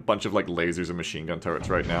have like a bunch of like lasers and machine gun turrets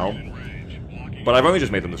right now, but I've only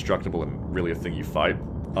just made them destructible and really a thing you fight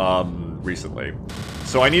recently.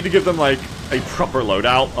 So I need to give them like a proper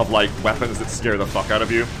loadout of like weapons that scare the fuck out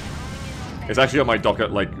of you. It's actually on my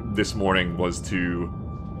docket like this morning was to,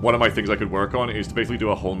 one of my things I could work on is to basically do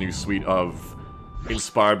a whole new suite of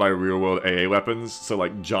inspired by real world AA weapons. So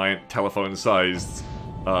like giant telephone-sized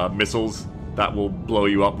missiles that will blow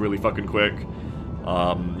you up really fucking quick.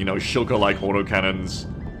 You know, Shilka-like autocannons,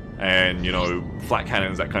 and, you know, flat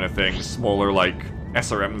cannons, that kind of thing. Smaller, like,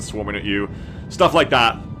 SRMs swarming at you. Stuff like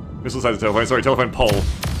that. Missile-sized telephone, sorry, telephone pole.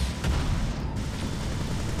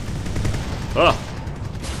 Ah!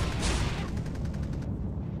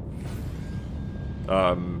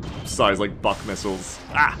 Size, like, buck missiles.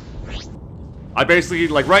 Ah! I basically,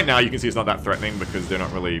 like, right now you can see it's not that threatening because they're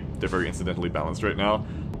very incidentally balanced right now.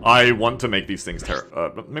 I want to make these things,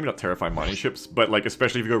 maybe not terrifying mining ships, but, like,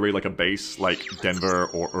 especially if you go raid, like, a base, like Denver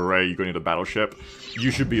or Uray, you go into a battleship, you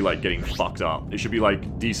should be, like, getting fucked up. It should be, like,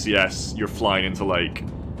 DCS, you're flying into, like,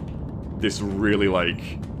 this really, like,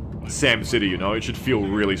 Sam City, you know? It should feel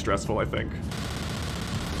really stressful, I think.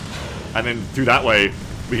 And then, through that way,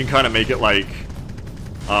 we can kind of make it, like,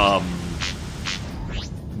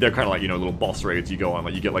 they're kind of like, you know, little boss raids you go on.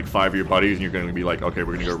 Like, you get, like, 5 of your buddies, and you're going to be like, okay,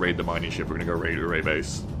 we're going to go raid the mining ship, we're going to go raid Uray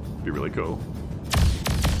base. It'd be really cool.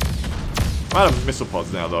 I'm out of missile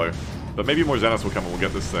pods now, though. But maybe more Xenos will come and we'll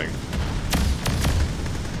get this thing.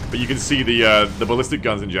 But you can see the ballistic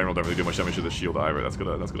guns in general don't really do much damage to the shield either. That's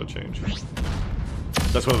gonna change.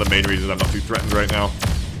 That's one of the main reasons I'm not too threatened right now.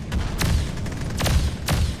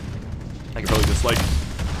 I can probably just, like,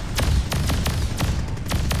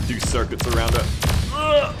 do circuits around it.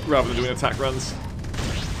 Rather than doing attack runs.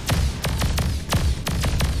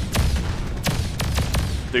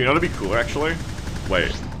 Do you know what'd be cooler, actually?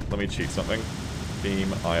 Wait, let me cheat something. Beam,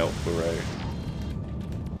 IELT, Uray.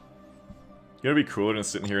 You know what'd be cooler than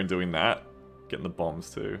sitting here and doing that? Getting the bombs,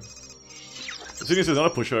 too. The thing is, it's not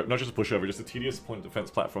a pushover, not just a pushover, just a tedious point of defense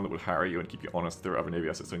platform that would harry you and keep you honest through other Navy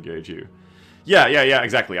assets to engage you. Yeah,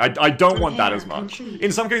 exactly. I don't want that as much.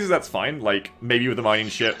 In some cases, that's fine. Like, maybe with the mining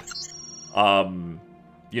ship,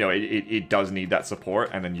 you know, it does need that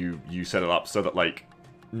support, and then you set it up so that, like,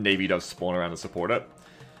 Navy does spawn around to support it.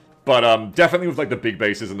 But, definitely with, like, the big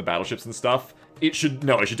bases and the battleships and stuff, it should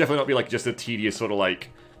definitely not be, like, just a tedious sort of, like,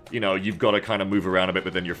 you know, you've got to kind of move around a bit,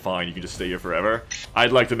 but then you're fine, you can just stay here forever.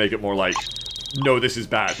 I'd like to make it more like, no, this is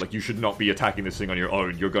bad, like, you should not be attacking this thing on your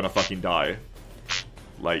own, you're gonna fucking die.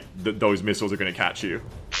 Like, those missiles are gonna catch you.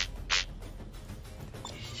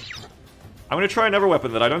 I'm gonna try another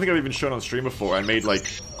weapon that I don't think I've even shown on stream before. I made, like,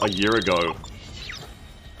 a year ago.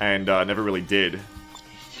 And, never really did.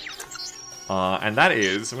 And that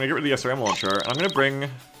is, I'm gonna get rid of the SRM launcher, and I'm gonna bring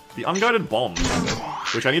the unguided bombs.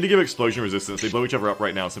 Which I need to give explosion resistance. They blow each other up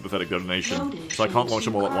right now, sympathetic detonation. So I can't launch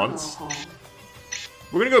them all at once.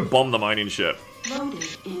 We're gonna go bomb the mining ship. Loaded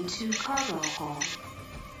into cargo hull.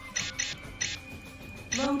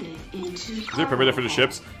 Loaded into Is there a perimeter for the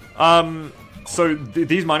ships? So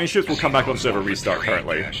these mining ships will come back on server restart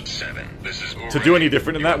currently. To do any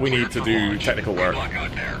different than that, we need to do technical work.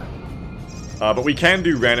 But we can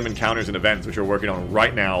do random encounters and events, which we're working on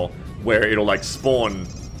right now, where it'll, like, spawn,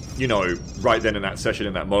 you know, right then in that session,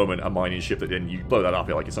 in that moment, a mining ship that then you blow that up,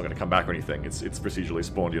 like, it's not going to come back or anything. It's procedurally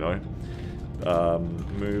spawned, you know?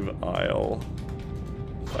 Move aisle.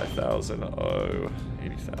 5,000. Oh,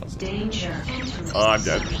 80,000. Danger. Oh, I'm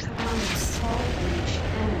dead.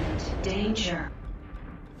 Danger.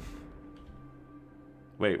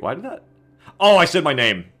 Wait, why did that? Oh, I said my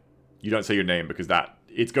name. You don't say your name because that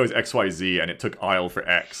it goes XYZ and it took aisle for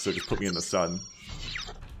X, so just put me in the sun.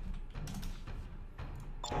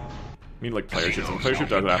 I mean, like player shift. When player shift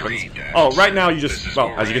does what happens. Oh, right now you just, well,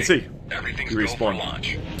 as you can see, you respawn.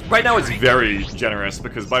 Right now it's very generous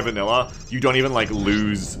because by vanilla, you don't even like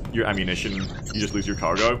lose your ammunition, you just lose your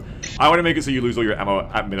cargo. I want to make it so you lose all your ammo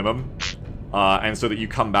at minimum, and so that you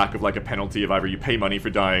come back with like a penalty of either you pay money for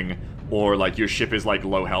dying, or like your ship is like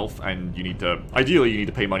low health and you need to, ideally you need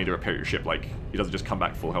to pay money to repair your ship, like it doesn't just come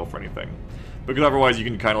back full health or anything. Because otherwise you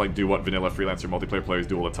can kind of like do what vanilla Freelancer multiplayer players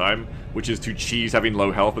do all the time, which is to cheese having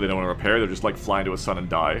low health but they don't want to repair, they'll just like fly into a sun and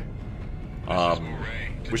die.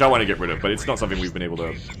 Which I want to get rid of, but it's not something we've been able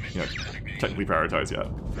to, you know, technically prioritize yet.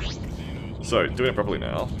 So, doing it properly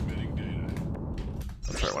now.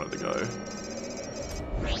 That's where I wanted to go.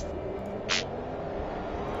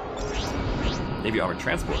 Maybe armored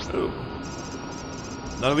transport. Ooh.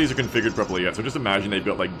 None of these are configured properly yet, so just imagine they've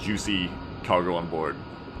got like juicy cargo on board.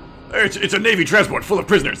 Hey, it's a Navy transport full of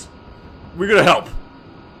prisoners. We're gonna help.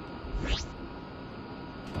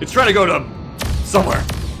 It's trying to go to somewhere.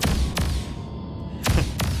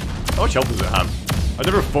 How much health does it have? I've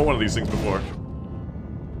never fought one of these things before.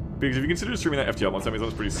 Because if you consider streaming that FTL once, that means that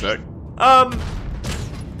was pretty sick.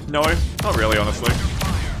 No, not really, honestly.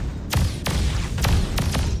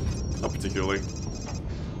 Not particularly.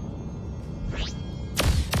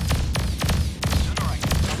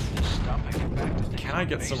 Can I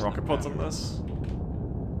get some rocket pods on this?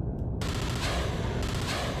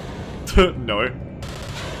 No.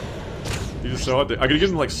 These are so hard to... I gotta give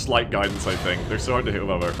them like slight guidance, I think. They're so hard to hit with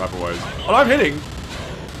otherwise. Oh, I'm hitting!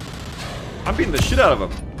 I'm beating the shit out of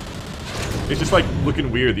them. It's just like looking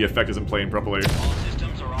weird, the effect isn't playing properly. All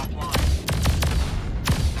systems are offline.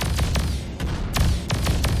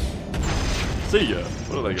 See ya.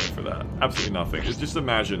 What do they get for that? Absolutely nothing. It's just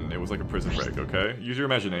imagine it was like a prison break, okay? Use your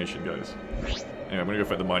imagination, guys. Anyway, I'm gonna go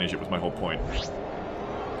fight the mining ship was my whole point.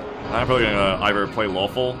 I'm probably gonna either play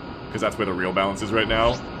lawful, because that's where the real balance is right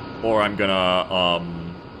now, or I'm gonna,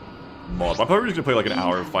 mod. I'm probably just gonna play like an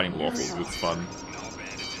hour of fighting lawful, because it's fun.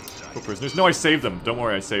 Cool prisoners. No, I saved them. Don't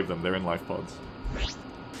worry, I saved them. They're in life pods.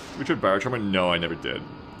 We tried Barotrauma? No, I never did.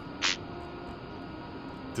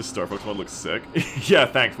 This Star Fox mod looks sick. Yeah,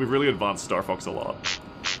 thanks. We've really advanced Star Fox a lot.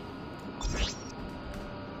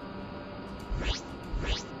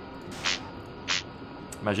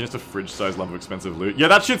 Imagine it's a fridge-sized lump of expensive loot. Yeah,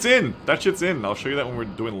 that shit's in! That shit's in. I'll show you that when we're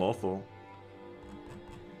doing lawful.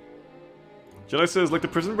 Jedi says, like the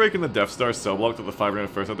prison break in the Death Star cell block that the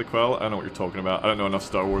 501st had to quell. I don't know what you're talking about. I don't know enough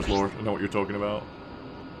Star Wars lore to know what you're talking about.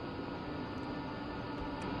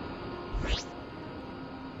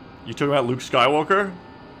 You talking about Luke Skywalker?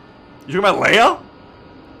 You talking about Leia?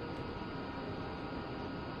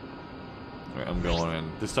 Alright, I'm going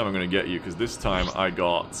in. This time I'm gonna get you, because this time I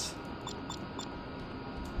got...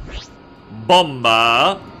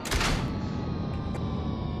 Bomba!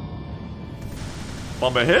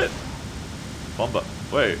 Bomba hit? Bomba.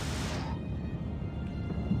 Wait.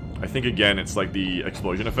 I think again it's like the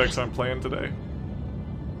explosion effects I'm playing today.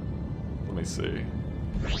 Let me see.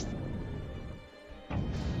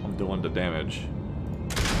 I'm doing the damage.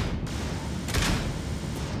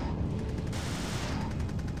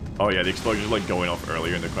 Oh yeah, the explosions are like going off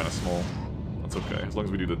earlier and they're kind of small. That's okay, as long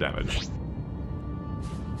as we do the damage.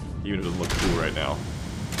 Even if it doesn't look cool right now.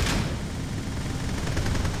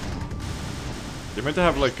 They're meant to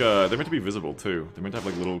have like, they're meant to be visible too. They're meant to have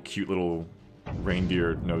like little, cute little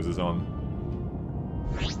reindeer noses on.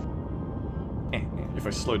 If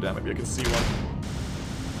I slow down, maybe I can see one.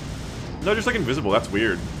 No, just like invisible, that's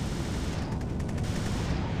weird.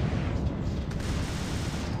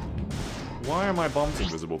 Why are my bombs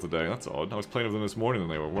invisible today? That's odd. I was playing with them this morning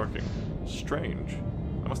and they were working. Strange.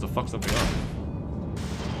 I must have fucked something up.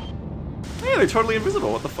 Yeah, they're totally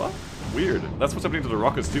invisible, what the fuck? Weird. That's what's happening to the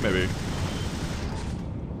rockets too, maybe.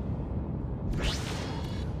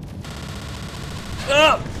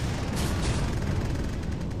 Ah!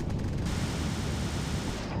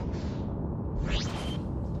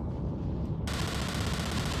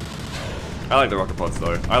 I like the rocket pods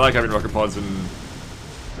though. I like having rocket pods and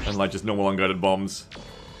like just normal unguided bombs.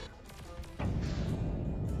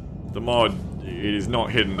 The mod, it is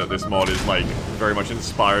not hidden that this mod is like very much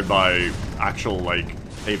inspired by actual like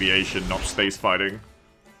aviation, not space fighting.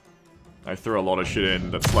 I threw a lot of shit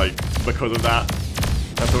in that's like because of that.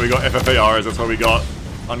 That's why we got FFARs, that's why we got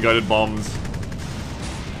unguided bombs.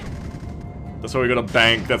 That's why we got a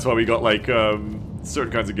bank, that's why we got, like,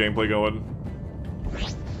 certain kinds of gameplay going.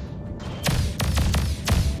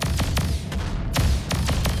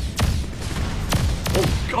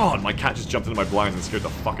 Oh god, my cat just jumped into my blinds and scared the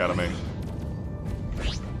fuck out of me.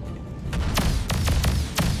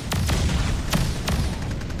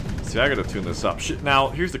 See, I gotta tune this up. Now,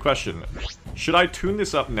 here's the question. Should I tune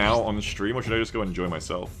this up now on the stream, or should I just go enjoy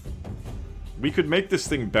myself? We could make this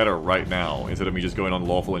thing better right now, instead of me just going on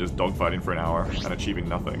lawful and just dogfighting for an hour and achieving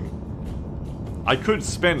nothing. I could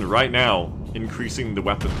spend right now increasing the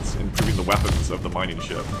weapons, improving the weapons of the mining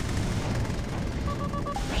ship.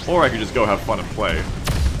 Or I could just go have fun and play.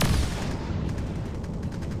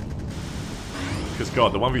 Because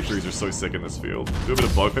god, the 1v3s are so sick in this field. Do a bit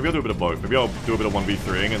of both. Maybe I'll do a bit of both. Maybe I'll do a bit of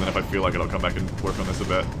 1v3ing, and then if I feel like it, I'll come back and work on this a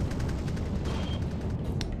bit.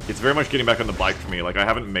 It's very much getting back on the bike for me. Like, I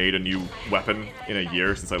haven't made a new weapon in a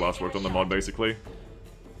year since I last worked on the mod, basically.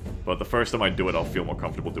 But the first time I do it, I'll feel more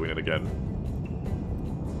comfortable doing it again.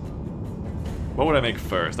 What would I make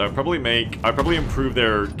first? I'd probably improve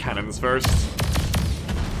their cannons first.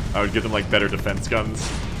 I would give them, like, better defense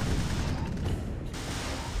guns.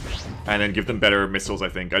 And then give them better missiles, I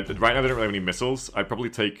think. Right now they don't really have any missiles. I'd probably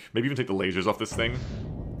maybe even take the lasers off this thing.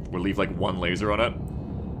 Or leave, like, one laser on it.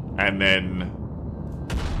 And then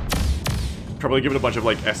probably give it a bunch of,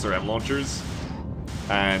 like, SRM launchers.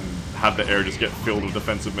 And have the air just get filled with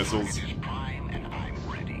defensive missiles.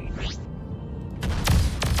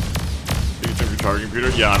 Target computer?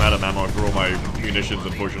 Yeah, I'm out of ammo for all my munitions,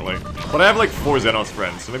 unfortunately. But I have like 4 Xenos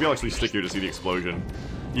friends, so maybe I'll actually stick here to see the explosion.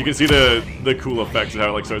 You can see the cool effects of how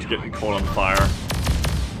it like starts getting caught on fire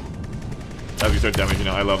as we start damaging it.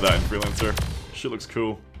 I love that in Freelancer. Shit looks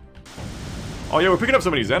cool. Oh yeah, we're picking up so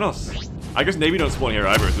many Xenos. I guess Navy don't spawn here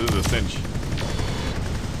either, so this is a cinch.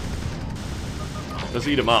 Let's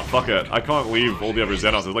eat them up, fuck it. I can't leave all the other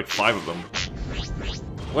Xenos, there's like 5 of them.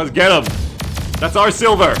 Let's get them! That's our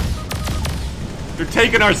silver! They're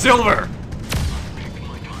taking our silver!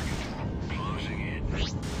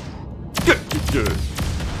 Good.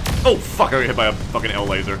 Oh fuck, I got hit by a fucking L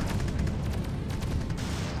laser.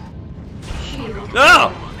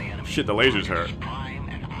 Ah! Shit, the lasers hurt.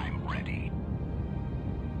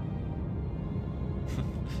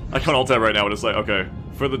 I can't alt tab right now, but it's like, okay,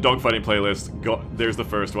 for the dogfighting playlist, there's the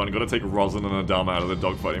first one. Gotta take Roslyn and Adama out of the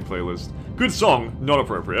dogfighting playlist. Good song, not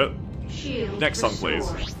appropriate. Next song,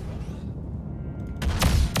 please.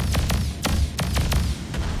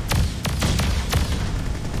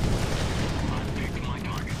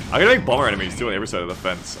 I gotta make bomber enemies too on every side of the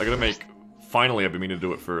fence. I gotta make... Finally, I've been meaning to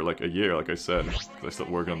do it for like a year, like I said, because I stopped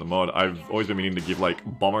working on the mod. I've always been meaning to give like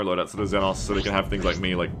bomber loadouts to the Xenos so they can have things like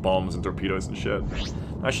me, like bombs and torpedoes and shit.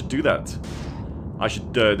 I should do that. I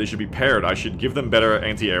should, they should be paired. I should give them better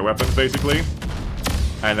anti-air weapons, basically.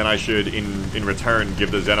 And then I should, in return,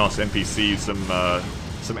 give the Xenos NPCs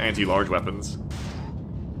some anti-large weapons.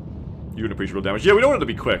 You can appreciate real damage. Yeah, we don't want it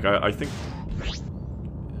to be quick. I think...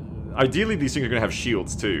 Ideally, these things are gonna have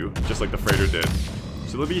shields too, just like the freighter did.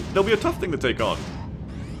 So they'll be a tough thing to take on.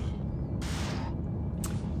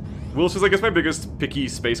 Will says, I guess my biggest picky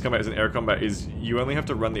space combat as an air combat is you only have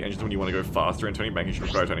to run the engines when you want to go faster, and turning banking should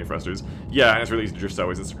require tiny thrusters. Yeah, and it's really easy to drift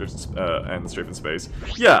sideways and strafe in space.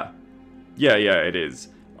 Yeah, it is.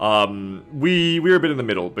 We're a bit in the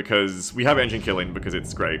middle because we have engine killing because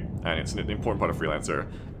it's great and it's an important part of Freelancer,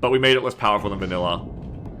 but we made it less powerful than vanilla.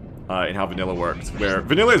 In how vanilla works, where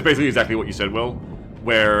vanilla is basically exactly what you said, Will,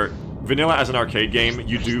 where vanilla as an arcade game,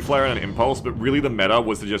 you do fly around an impulse, but really the meta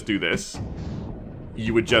was to just do this.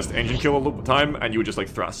 You would just engine kill all the time, and you would just like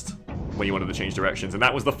thrust when you wanted to change directions, and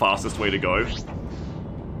that was the fastest way to go.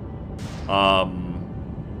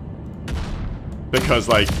 Because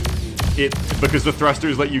like, because the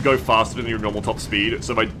thrusters let you go faster than your normal top speed,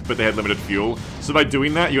 but they had limited fuel. So by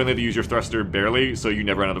doing that, you only had to use your thruster barely, so you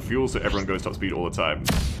never ran out of fuel, so everyone goes top speed all the time.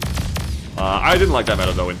 I didn't like that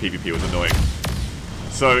meta though in PvP, it was annoying.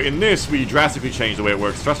 So in this, we drastically changed the way it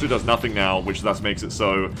works. Thruster does nothing now, which thus makes it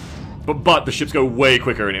so... But the ships go way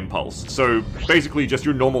quicker in impulse. So basically just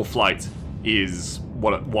your normal flight is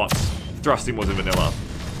what thrusting was in vanilla.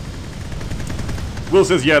 Will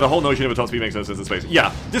says, yeah, the whole notion of a top speed makes no sense in space.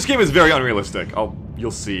 Yeah, this game is very unrealistic. You'll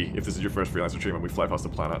see if this is your first Freelancer stream and we fly past the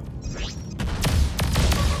planet.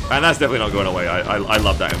 And that's definitely not going away. I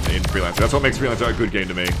love that in Freelancer. That's what makes Freelancer a good game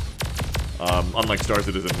to me. Unlike Star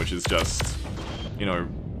Citizen, which is just, you know,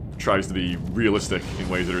 tries to be realistic in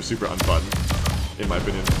ways that are super unfun, in my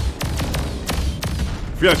opinion.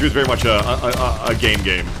 Freelancer is very much a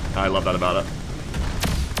game. I love that about it.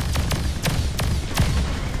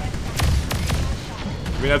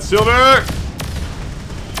 Give me that silver!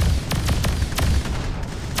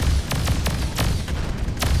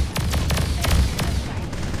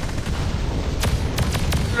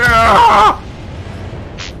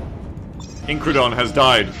 Incredon has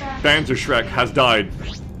died. Banzershrek has died.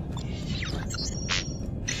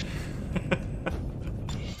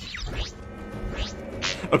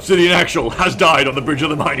 Obsidian Actual has died on the bridge of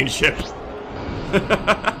the mining ship.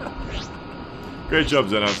 Great job,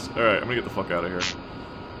 Xenos. Alright, I'm gonna get the fuck out of here.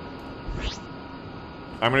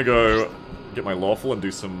 I'm gonna go get my lawful and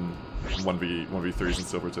do some 1v3s in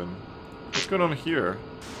Silverton. What's going on here?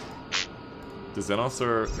 The Xenos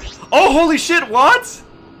are... Oh, holy shit, what?!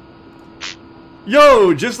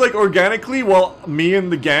 Yo, just like organically, while me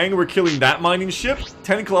and the gang were killing that mining ship,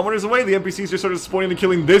 10 kilometers away, the NPCs just started spawning and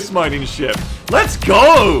killing this mining ship. Let's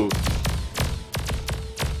go!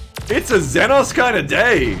 It's a Xenos kind of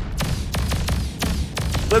day.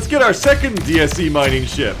 Let's get our second DSE mining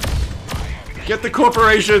ship. Get the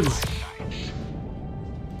corporations.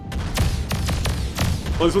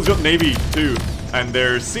 Well, this one's got Navy, too. And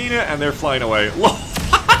they're seeing it, and they're flying away.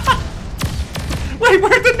 Wait,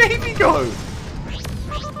 where'd the Navy go?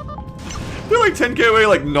 They're like 10k away,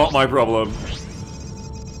 like, not my problem.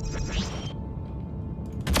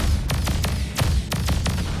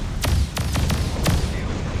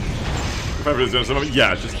 If I ever doing something,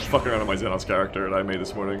 yeah, just fucking around on my Xenos character that I made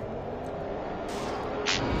this morning.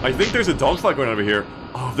 I think there's a dogfight going on over here.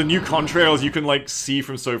 Oh, the new contrails you can, like, see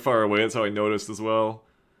from so far away. That's how I noticed as well.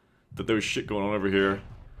 That there was shit going on over here.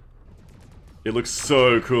 It looks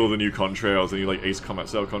so cool, the new contrails, the new, like, Ace Combat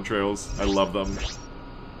style contrails. I love them.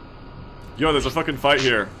 Yo, there's a fucking fight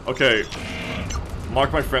here. Okay.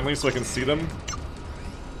 Mark my friendly so I can see them.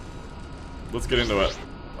 Let's get into it.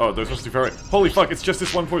 Oh, they're supposed to be far away. Holy fuck, it's just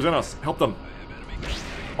this one poor Xenos. Help them.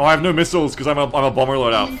 Oh, I have no missiles because I'm a bomber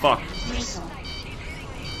loadout. Fuck.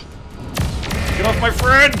 Get off my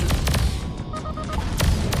friend!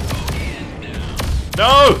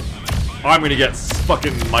 No! I'm gonna get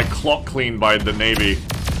fucking my clock cleaned by the Navy.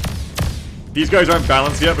 These guys aren't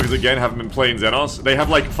balanced yet because, again, haven't been playing Xenos. They have,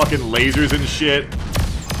 like, fucking lasers and shit.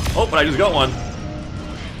 Oh, but I just got one.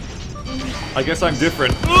 I guess I'm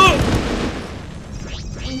different.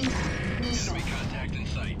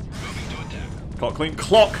 Clock clean?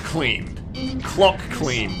 Clock cleaned. Clock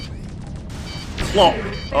cleaned. Clock.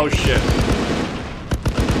 Oh, shit.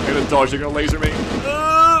 I'm gonna dodge, they're gonna laser me.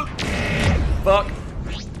 Fuck.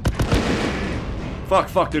 Fuck,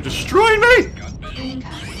 fuck, they're destroying me!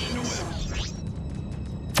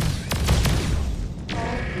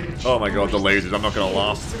 Oh my god, the lasers, I'm not gonna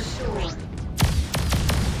last.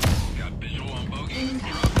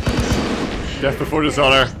 Death before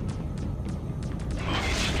dishonor.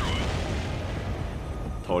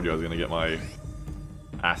 Told you I was gonna get my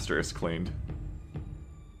asterisk cleaned.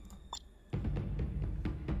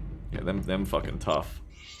 Yeah, them fucking tough.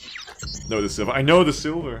 No, the silver. I know the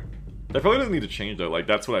silver. That probably doesn't need to change though. Like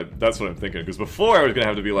that's what I'm thinking. Because before I was gonna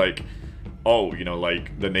have to be like, oh, you know,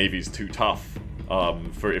 like the Navy's too tough.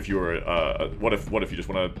 For if you were what if you just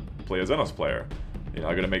want to play a Xenos player? You know,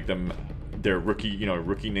 I'm gonna make them their rookie, you know,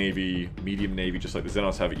 rookie Navy, medium Navy, just like the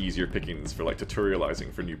Xenos have easier pickings for like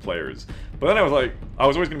tutorializing for new players. But then I was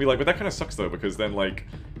always gonna be like, but that kind of sucks though, because then like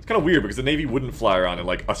it's kind of weird because the Navy wouldn't fly around in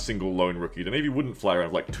like a single lone rookie. The Navy wouldn't fly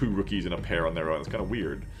around with like 2 rookies in a pair on their own. It's kind of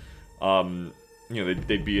weird. You know,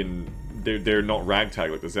 they'd be in they're not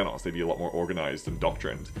ragtag like the Xenos. They'd be a lot more organized and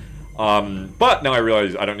doctrined. But now I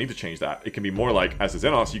realize I don't need to change that. It can be more like, as a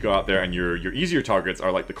Xenos, you go out there and your easier targets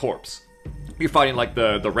are like the Corps. You're fighting like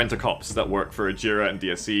the Rent-A-Cops that work for Jira and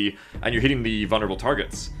DSC, and you're hitting the vulnerable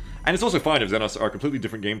targets. And it's also fine if Xenos are completely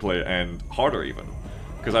different gameplay and harder even.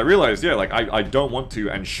 Because I realized, yeah, like, I don't want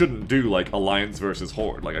to and shouldn't do, like, Alliance versus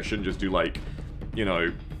Horde. Like, I shouldn't just do, like, you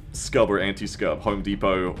know, Scub or Anti-Scub, Home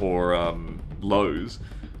Depot or, Lowe's.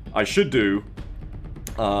 I should do,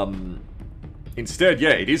 instead, yeah,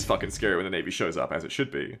 it is fucking scary when the Navy shows up, as it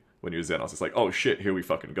should be. When you're Xenos, it's like, oh shit, here we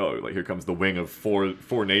fucking go. Like, here comes the wing of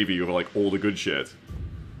four Navy over, like, all the good shit.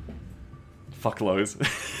 Fuck Lowe's.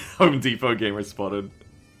 Home Depot gamer spotted.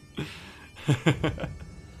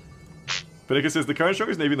 Benica says, the current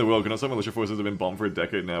strongest Navy in the world cannot some militia forces have been bombed for a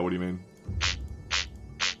decade now. What do you mean?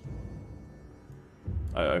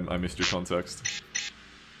 I missed your context.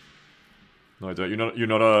 No, I don't. You're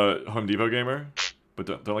not a Home Depot gamer? But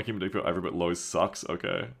don't like Home Depot ever, but Lowe's sucks?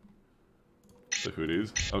 Okay. The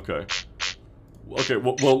hoodies? Okay. Okay,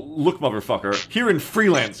 well, look, motherfucker. Here in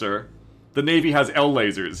Freelancer, the Navy has L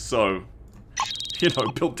lasers, so... You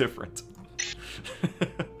know, built different.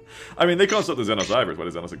 I mean, they can't stop the Xenos either, why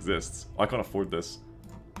the Xenos exists. I can't afford this.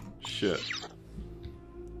 Shit.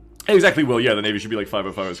 Exactly, well, yeah, the Navy should be like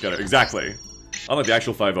 505 scatter. Exactly. Unlike the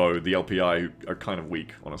actual 5.0, the LPI who are kind of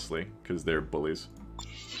weak, honestly, because they're bullies.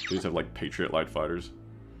 They just have, like, Patriot light fighters.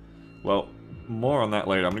 Well, more on that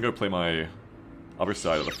later. I'm gonna go play my other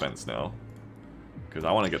side of the fence now. Because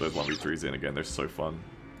I want to get those 1v3s in again, they're so fun.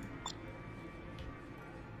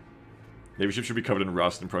 Navy ships should be covered in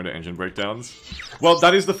rust and prone to engine breakdowns. Well,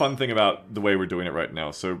 that is the fun thing about the way we're doing it right now.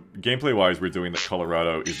 So, gameplay-wise, we're doing that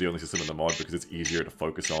Colorado is the only system in the mod because it's easier to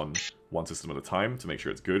focus on one system at a time to make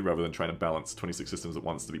sure it's good, rather than trying to balance 26 systems at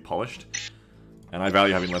once to be polished. And I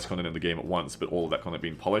value having less content in the game at once, but all of that content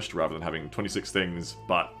being polished, rather than having 26 things,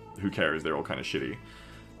 but who cares, they're all kind of shitty.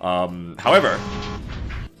 However,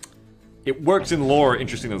 it works in lore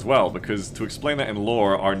interesting as well, because to explain that in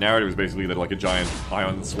lore, our narrative is basically that like a giant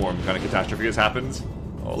ion swarm kind of catastrophe has happened.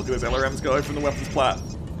 Oh, look at those LRMs go from the weapons plat.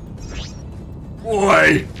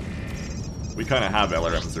 Boy! We kind of have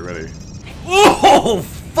LRMs already. Oh,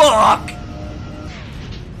 fuck!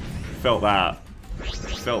 Felt that.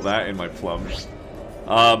 Felt that in my plums.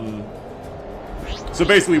 So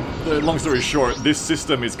basically, long story short, this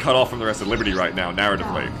system is cut off from the rest of Liberty right now,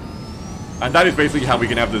 narratively. And that is basically how we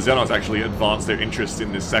can have the Xenos actually advance their interests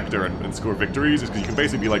in this sector and score victories, is because you can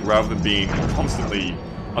basically be like, rather than being a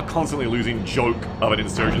constantly losing joke of an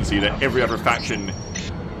insurgency that every other faction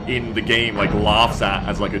in the game like laughs at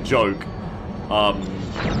as like a joke,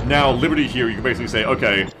 now Liberty here, you can basically say,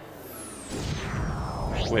 okay,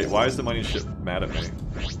 wait, why is the mining ship mad at me?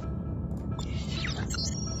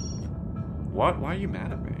 What? Why are you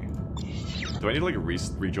mad at me? Do I need to like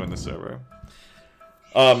rejoin the server?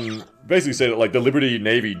 Basically say that like the Liberty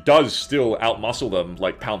Navy does still outmuscle them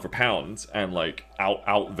like pound for pound and like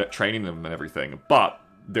out training them and everything, but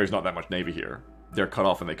there's not that much Navy here. They're cut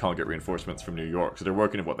off and they can't get reinforcements from New York, so they're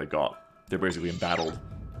working with what they got. They're basically embattled.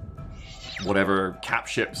 Whatever cap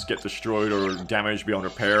ships get destroyed or damaged beyond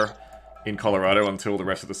repair in Colorado until the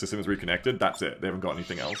rest of the system is reconnected, that's it. They haven't got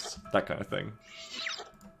anything else. That kind of thing.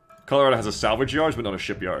 Colorado has a salvage yard, but not a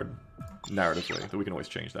shipyard, narratively. But we can always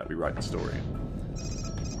change that. We write the story.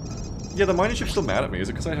 Yeah, the mining ship's still mad at me. Is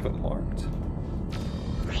it because I have it marked?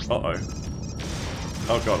 Uh-oh.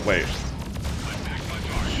 Oh god, wait.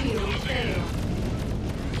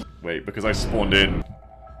 Wait, because I spawned in,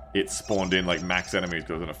 it spawned in like max enemies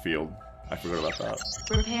goes in a field. I forgot about that.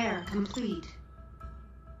 Repair complete.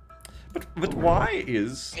 But why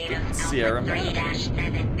is Sierra This is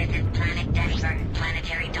Planet Denver.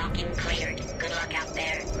 Planetary docking cleared. Good luck out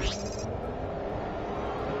there.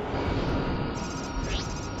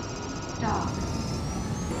 Dock.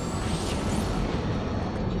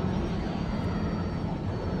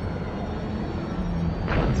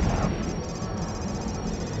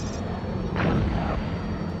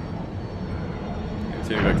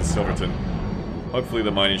 Taking back to Silverton. Hopefully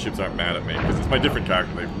the mining ships aren't mad at me, because it's my different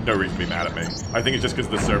character. They have no reason to be mad at me. I think it's just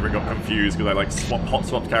because the server got confused, because I like hot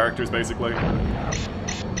swapped characters, basically.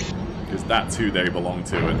 Because that's who they belong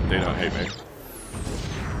to, and they don't hate me.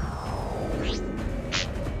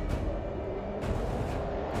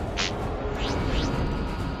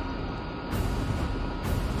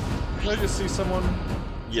 Did I just see someone?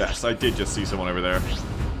 Yes, I did just see someone over there.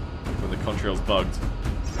 When the contrail's bugged.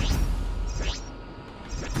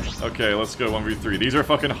 Okay, let's go 1v3. These are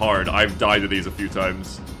fucking hard. I've died to these a few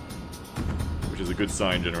times. Which is a good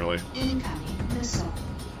sign, generally. Incoming missile.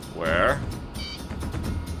 Where?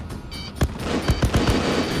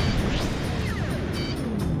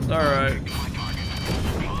 Alright.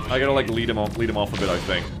 I gotta like lead them off a bit, I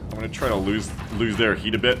think. I'm gonna try to lose their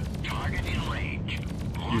heat a bit.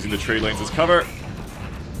 Using the trade lanes as cover.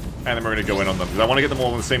 And then we're gonna go in on them. Because I want to get them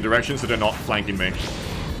all in the same direction so they're not flanking me.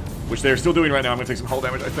 Which they're still doing right now. I'm gonna take some hull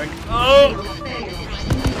damage, I think. Oh!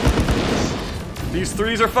 These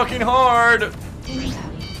threes are fucking hard!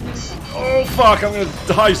 Oh fuck, I'm gonna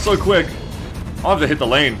die so quick. I'll have to hit the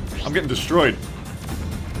lane. I'm getting destroyed.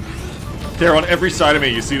 They're on every side of me,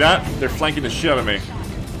 you see that? They're flanking the shit out of me.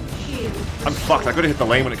 I'm fucked, I could've hit the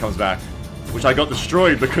lane when it comes back. Which I got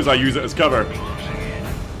destroyed because I use it as cover.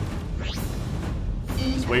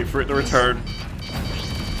 Just wait for it to return.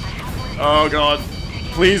 Oh god.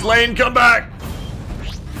 Please, lane, come back!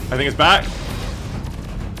 I think it's back.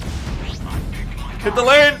 Hit the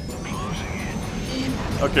lane!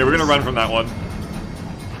 Okay, we're gonna run from that one.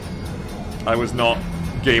 I was not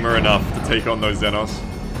gamer enough to take on those Xenos.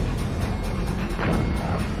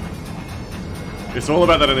 It's all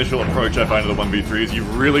about that initial approach, I find, to the 1v3s.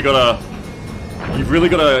 You've really gotta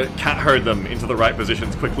cat herd them into the right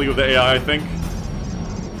positions quickly with the AI, I think.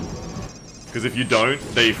 Because if you don't,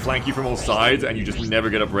 they flank you from all sides, and you just never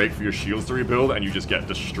get a break for your shields to rebuild, and you just get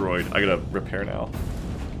destroyed. I gotta repair now.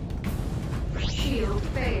 Shield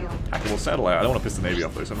failed. Hackable satellite. I don't want to piss the Navy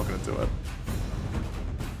off, though, so I'm not gonna do it.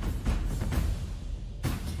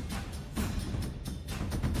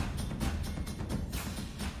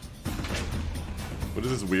 What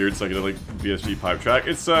this weird psychedelic BSG pipe track.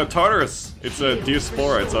 It's Tartarus. It's a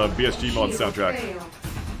Diaspora. It's a BSG mod soundtrack. Failed.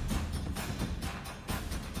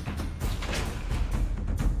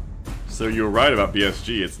 So you were right about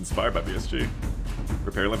BSG. It's inspired by BSG.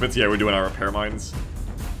 Repair limpets. Yeah, we're doing our repair mines.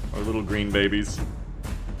 Our little green babies.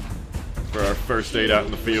 For our first aid out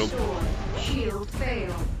in the field. Shield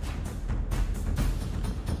failed.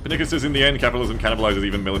 Panicus says, in the end, capitalism cannibalizes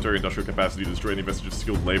even military-industrial capacity to destroy any vestige of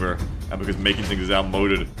skilled labor, and because making things is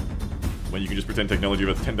outmoded, when you can just pretend technology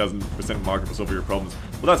with a 10,000% market will solve your problems.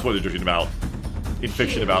 Well, that's what they're talking about in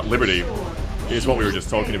fiction about liberty. It's what we were just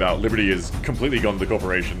talking about. Liberty is completely gone to the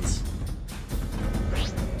corporations.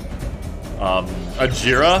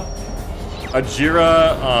 Ajira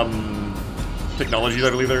Technologies, I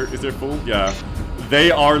believe is their full? Yeah. They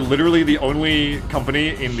are literally the only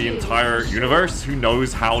company in the entire universe who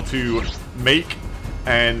knows how to make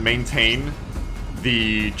and maintain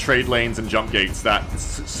the trade lanes and jump gates that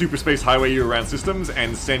super space highway you around systems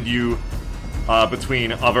and send you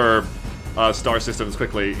between other star systems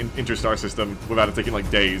quickly, interstar system, without it taking like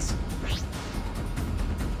days.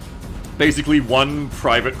 Basically, one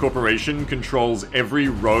private corporation controls every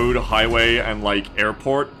road, highway, and like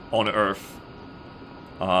airport on Earth.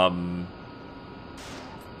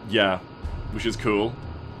 Yeah, which is cool.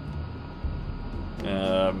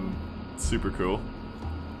 Super cool.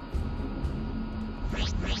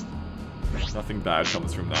 Nothing bad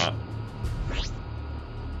comes from that.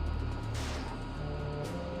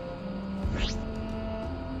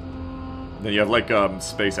 Then you have like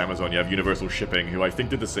Space Amazon, you have Universal Shipping, who I think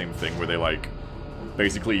did the same thing, where they like,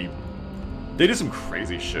 basically, they did some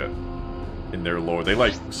crazy shit in their lore. They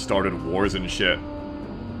like started wars and shit.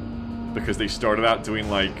 Because they started out doing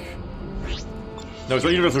like... No, it's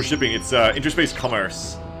not Universal Shipping, it's Interspace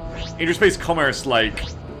Commerce. Interspace Commerce, like,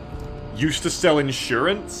 used to sell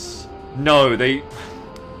insurance? No, they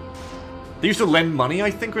used to lend money,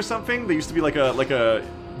 I think, or something? They used to be like a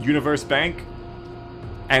universe bank.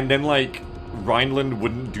 And then, like, Rhineland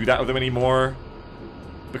wouldn't do that with them anymore.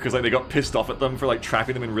 Because, like, they got pissed off at them for, like,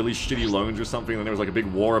 trapping them in really shitty loans or something, and there was, like, a big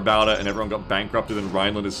war about it, and everyone got bankrupted, and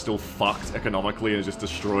Rhineland is still fucked economically and is just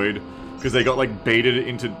destroyed. Because they got, like, baited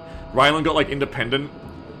into... Rhineland got, like, independent,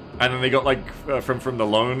 and then they got, like, from the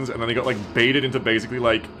loans, and then they got, like, baited into basically,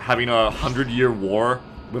 like, having a 100-year war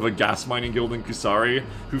with a gas mining guild in Kusari,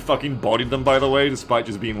 who fucking bodied them, by the way, despite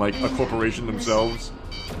just being, like, a corporation themselves,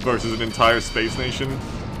 versus an entire space nation.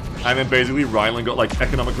 And then basically Rhineland got, like,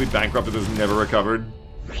 economically bankrupted, has never recovered.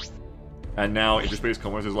 And now Interspace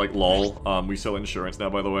Commerce is like, lol, we sell insurance now,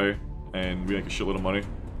 by the way, and we make a shitload of money.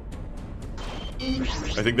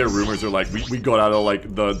 I think their rumors are like, we got out of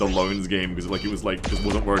like the loans game because like it was like just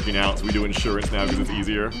wasn't working out, so we do insurance now because it's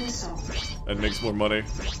easier and makes more money.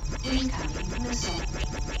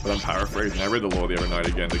 But I'm paraphrasing. I read the lore the other night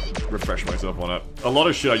again to refresh myself on it. A lot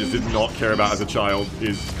of shit I just did not care about as a child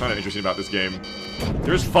is kind of interesting about this game.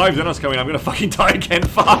 There's 5 Xenos coming. I'm gonna fucking die again.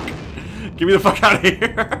 Fuck. Get me the fuck out of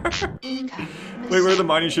here! Wait, where are the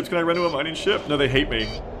mining ships? Can I run to a mining ship? No, they hate me.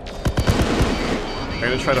 I'm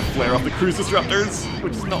gonna try to flare off the cruise disruptors,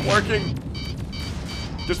 which is not working.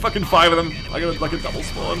 There's fucking 5 of them. I got like a double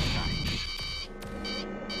spawn.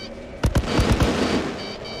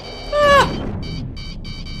 Ah!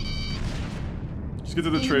 Just get to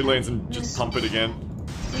the trade lanes and just pump it again.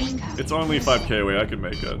 It's only 5k away, I can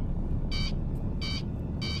make it.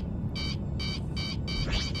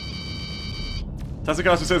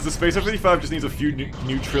 Tasakasu says, the Space F-55 just needs a few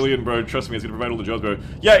new trillion, bro. Trust me, it's gonna provide all the jobs, bro.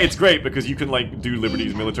 Yeah, it's great, because you can, like, do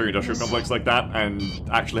Liberty's military-industrial complex like that, and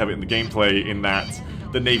actually have it in the gameplay in that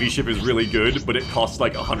the Navy ship is really good, but it costs,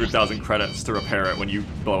 like, 100,000 credits to repair it when you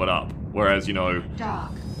blow it up. Whereas, you know,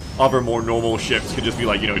 other more normal ships could just be,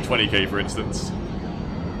 like, you know, 20k, for instance.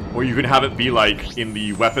 Or you can have it be, like, in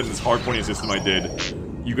the weapons hardpointing system I did,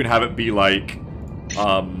 you can have it be, like...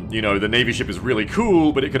 you know, the Navy ship is really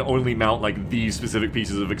cool, but it can only mount, like, these specific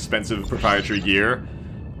pieces of expensive proprietary gear.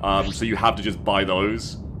 So you have to just buy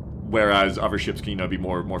those, whereas other ships can, you know, be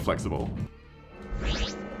more flexible.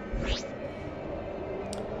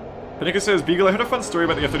 Panika says, Beagle, I heard a fun story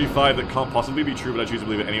about the F-35 that can't possibly be true, but I choose to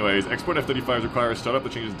believe it anyways. Export F-35s require a startup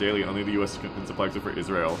that changes daily, and only the US can supply except for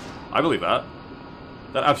Israel. I believe that.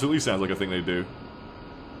 That absolutely sounds like a thing they do.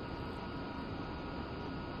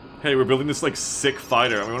 Hey, we're building this, like, sick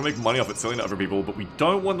fighter, and we want to make money off it selling to other people, but we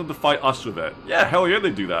don't want them to fight us with it. Yeah, hell yeah,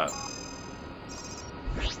 they do that.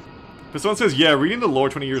 But someone says, yeah, reading the lore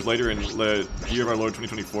 20 years later in the Year of Our Lord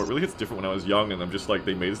 2024, it really hits different when I was young, and I'm just like,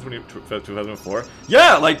 they made this in 2004.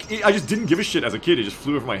 Yeah, like, I just didn't give a shit as a kid, it just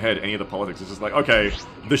flew over my head, any of the politics. It's just like, okay,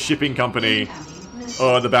 the shipping company,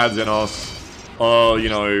 oh, the bad Xenos, oh, you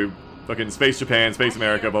know, Fucking Space Japan, Space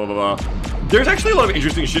America, blah blah blah. There's actually a lot of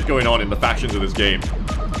interesting shit going on in the factions of this game.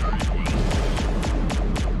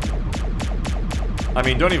 I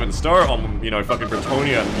mean, don't even start on, you know, fucking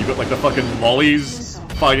Bretonia. You've got like the fucking Mollies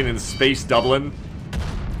fighting in Space Dublin.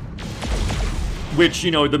 Which,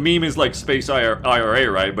 you know, the meme is like Space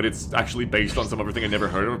IRA, right? But it's actually based on some other thing I'd never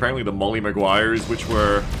heard of. Apparently the Molly Maguires, which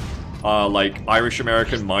were, like,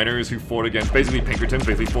 Irish-American miners who fought against, basically Pinkertons,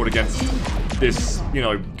 basically fought against this, you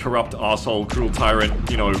know, corrupt asshole, cruel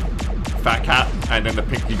tyrant, you know, fat cat. And then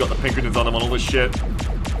you got the Pinkertons on them on all this shit.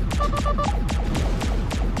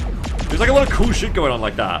 There's like a lot of cool shit going on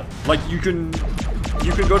like that. Like, you can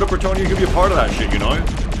go to Bretonia, you can be a part of that shit, you know?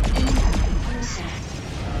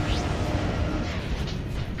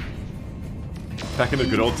 Back in the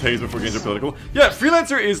good old days before games were political. Yeah,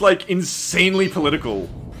 Freelancer is, like, insanely political.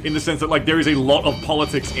 In the sense that, like, there is a lot of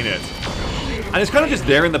politics in it. And it's kind of just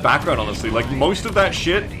there in the background, honestly. Like, most of that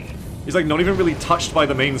shit is, like, not even really touched by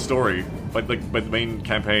the main story. By the main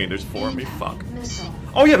campaign. There's 4 of me, fuck.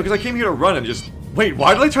 Oh yeah, because I came here to run and just... Wait,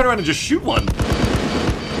 why did I turn around and just shoot one?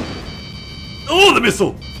 Oh, the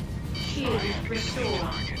missile!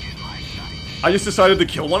 I just decided to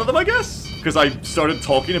kill one of them, I guess? Because I started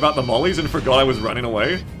talking about the mollies and forgot I was running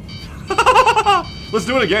away. Let's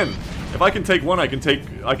do it again. If I can take one, I can take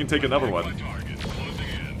another one.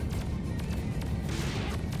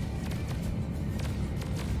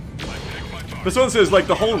 But someone says, like,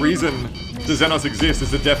 the whole reason the Xenos exist is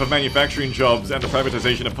the death of manufacturing jobs and the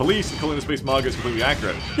privatization of police, and calling the space manga is completely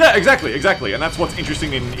accurate. Yeah, exactly, exactly. And that's what's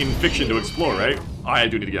interesting in fiction to explore, right? I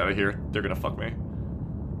do need to get out of here. They're gonna fuck me.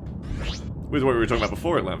 With what we were talking about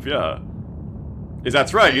before at length, yeah.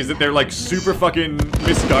 That's right, is that they're like super fucking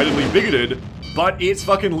misguidedly bigoted, but it's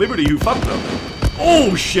fucking Liberty who fucked them.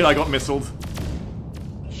 Oh shit, I got missiled.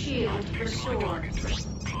 Shield restored.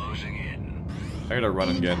 I gotta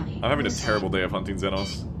run again. I'm having a terrible day of hunting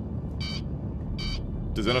Xenos.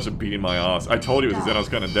 The Xenos are beating my ass. I told you it was a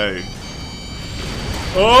Xenos kind of day.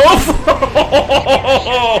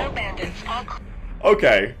 Oh!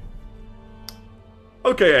 Okay.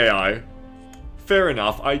 Okay, AI. Fair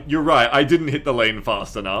enough. You're right, I didn't hit the lane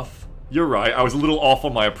fast enough. You're right, I was a little off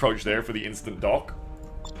on my approach there for the instant dock.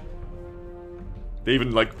 They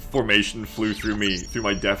even, like, formation flew through me, through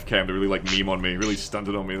my def cam to really, like, meme on me, really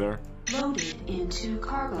stunted on me there. Loaded into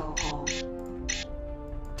cargo hold.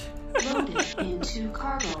 Loaded into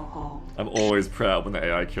cargo hold. I'm always proud when the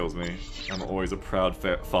AI kills me. I'm always a proud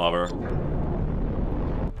father.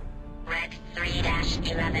 Red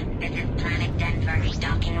 3-11, this is Planet Denver.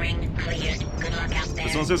 Docking ring cleared. Good luck out there.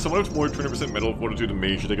 This one says, someone with more 20% mental fortitude than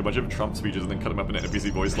me should take a bunch of Trump speeches and then cut them up into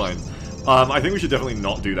NPC voice lines. I think we should definitely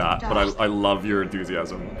not do that, but I love your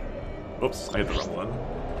enthusiasm. Oops, I hit the wrong one.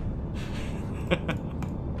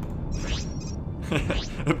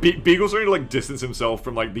 Beagle's trying to, like, distance himself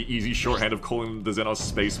from, like, the easy shorthand of calling the Xenos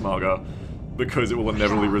space manga because it will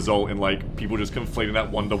inevitably result in, like, people just conflating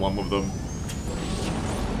that one-to-one with them.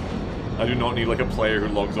 I do not need, like, a player who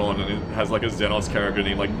logs on and it has, like, a Xenos character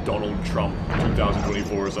named, like, Donald Trump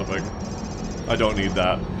 2024 or something. I don't need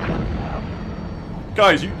that.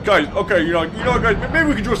 Guys, okay, you know, guys, maybe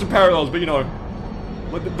we can draw some parallels, but, you know,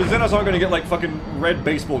 like, the Xenos aren't gonna get, like, fucking red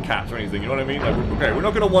baseball caps or anything, you know what I mean? Like, okay, we're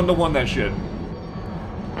not gonna one-to-one that shit.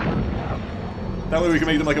 That way we can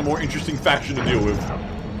make them, like, a more interesting faction to deal with.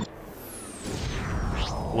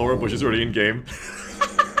 Laura Bush is already in-game.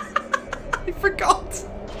 I forgot!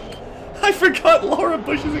 I forgot Laura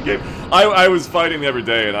Bush is in-game. I was fighting the other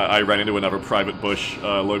day and I ran into another private Bush,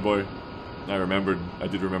 Lloyd Boy. I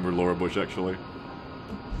did remember Laura Bush, actually.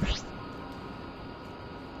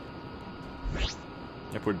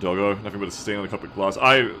 Yeah, poor doggo. Nothing but a stain on the cup of glass.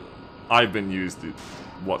 I've been used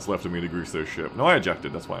what's left of me to grease their ship. No, I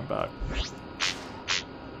ejected, that's why I'm back.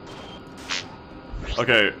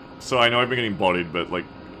 Okay, so I know I've been getting bodied, but, like,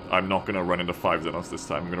 I'm not gonna run into 5 Xenos this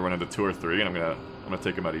time. I'm gonna run into 2 or 3, and I'm gonna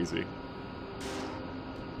take them out easy.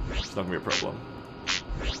 It's not gonna be a problem.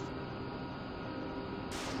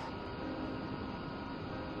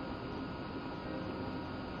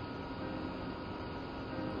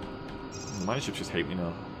 My ships just hate me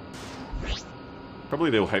now.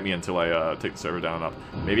 Probably they'll hate me until I take the server down and up.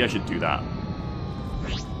 Maybe I should do that.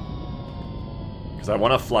 Because I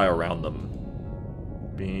want to fly around them.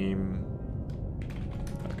 Beam.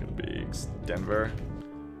 Fucking Bigs. Denver.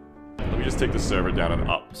 Let me just take the server down and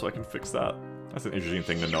up so I can fix that. That's an interesting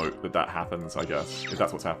thing to note, that happens, I guess, if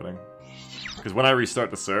that's what's happening. Because when I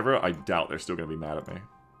restart the server, I doubt they're still going to be mad at me.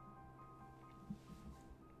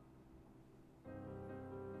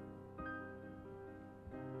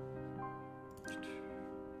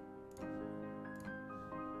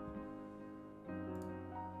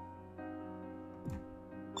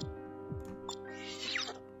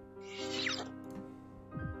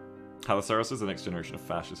 Helisaurus is the next generation of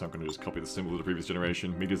fascists. I'm going to just copy the symbols of the previous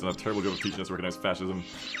generation. Media's done a terrible job of teaching us to recognize fascism,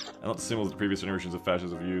 and not the symbols that the previous generations of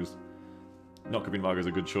fascists have used. Not copying Margo is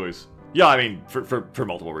a good choice. Yeah, I mean, for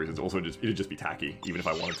multiple reasons. Also, it'd just be tacky. Even if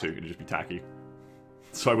I wanted to, it'd just be tacky.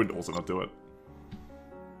 So I would also not do it.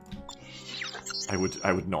 I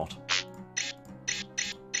would not.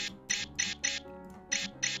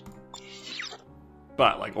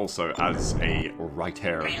 But, like, also, as a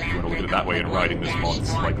writer, if you want to look at it that way, and writing this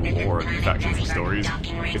mod's, like, lore and factions and stories,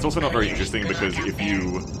 it's also not very interesting, because if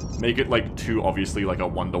you make it, like, too obviously, like, a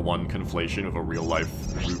one-to-one conflation of a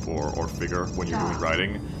real-life group or figure when you're doing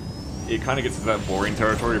writing, it kind of gets to that boring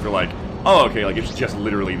territory if you're like, oh, okay, like, it's just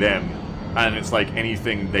literally them, and it's like,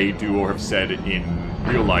 anything they do or have said in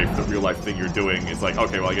real life, the real-life thing you're doing, is like,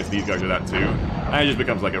 okay, well, I guess these guys are that too, and it just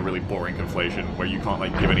becomes, like, a really boring conflation, where you can't,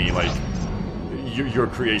 like, give any, like, your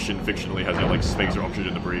creation fictionally has no, like, space or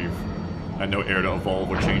oxygen to breathe, and no air to evolve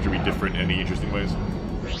or change or be different in any interesting ways.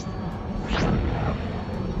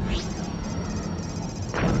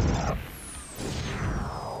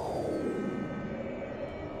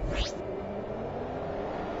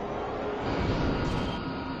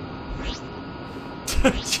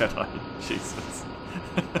 Jedi, Jesus.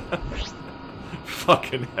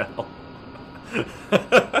 Fucking hell.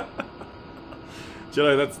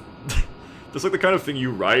 Jedi, that's like the kind of thing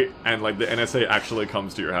you write, and like the NSA actually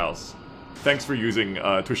comes to your house. Thanks for using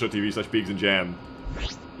twitch.tv/BeagsandJam.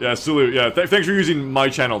 Yeah, salute. Yeah, thanks for using my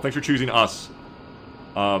channel. Thanks for choosing us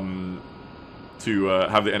to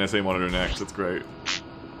have the NSA monitor next. That's great.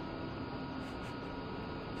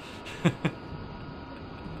 Bye,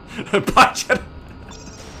 Jedi.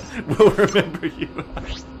 We'll remember you.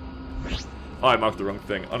 Oh, I marked the wrong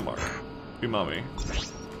thing. Unmark. Umami.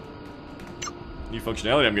 New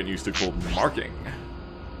functionality I'm getting used to called marking.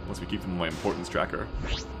 Once we keep them on my importance tracker.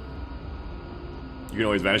 You can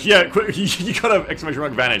always vanish. Yeah, quick, you gotta exclamation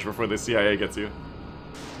mark vanish before the CIA gets you.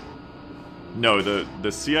 No,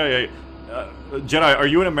 the CIA... Jedi, are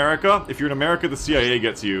you in America? If you're in America, the CIA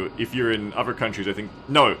gets you. If you're in other countries, I think...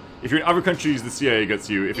 No, if you're in other countries, the CIA gets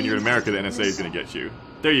you. If you're in America, the NSA is gonna get you.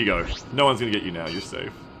 There you go. No one's gonna get you now. You're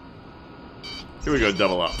safe. Here we go,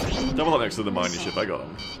 double up. Double up next to the mining ship. I got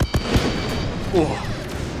him. Oh.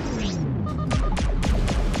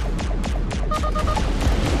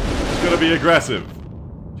 It's gonna be aggressive.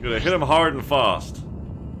 You're gonna hit him hard and fast.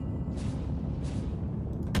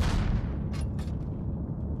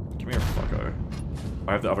 Come here, fucko.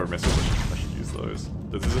 I have the other missiles. I should use those.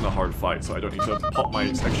 This isn't a hard fight, so I don't need to pop my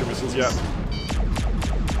extra missiles yet.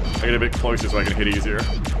 I get a bit closer so I can hit easier.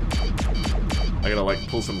 I gotta like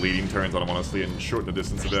pull some leading turns on him honestly and shorten the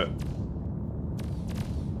distance a bit.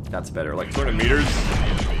 That's better. Like 200 meters.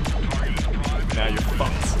 Now you're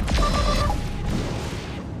fucked.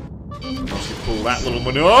 Once you pull that little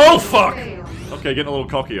maneuver. Oh fuck! Okay, getting a little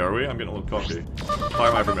cocky, are we? I'm getting a little cocky.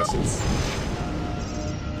 Fire my missiles.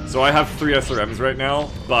 So I have 3 SRMs right now,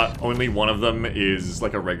 but only one of them is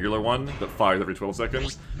like a regular one that fires every 12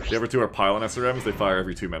 seconds. The other 2 are pylon SRMs, they fire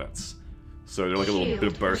every 2 minutes. So they're like a little bit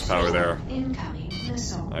of burst power there.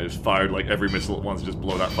 I just fired like every missile at once to just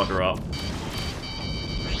blow that fucker up.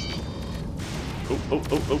 Oh.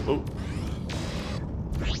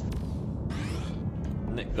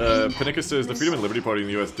 Panicus says, the Freedom and Liberty Party in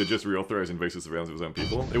the US did just reauthorize invasive surveillance of its own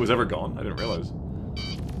people. It was ever gone? I didn't realize.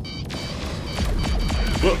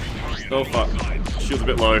 Whoa. Oh fuck. Shield's a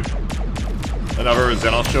bit low. Another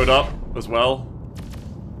Xenos showed up as well.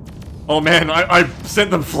 Oh man, I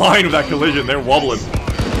sent them flying with that collision. They're wobbling.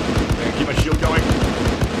 I'm gonna keep my shield going.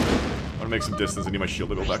 I wanna make some distance. I need my shield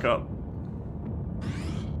to go back up.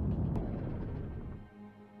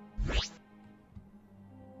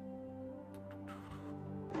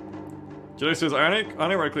 Jedi says, I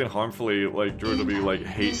unironically and harmfully like George W. like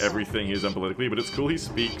hate everything he has done politically, but it's cool he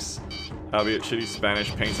speaks, albeit shitty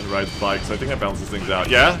Spanish, paints and rides bikes, so I think that balances things out.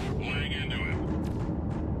 Yeah?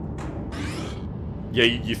 Yeah,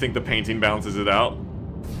 you think the painting balances it out?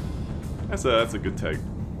 That's a good take.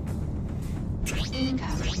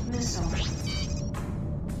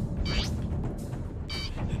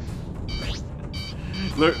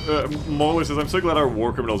 Look, Moeller says, I'm so glad our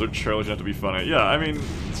war criminals are churlish enough to be funny. Yeah, I mean,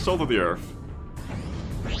 salt of the earth.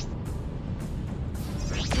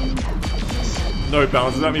 No, it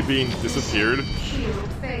balances out me being disappeared.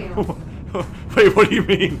 Wait, what do you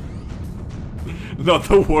mean? Not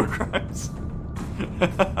the war crimes?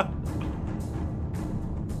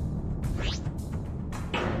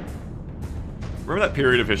 Remember that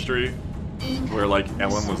period of history where like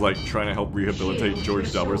Ellen was like trying to help rehabilitate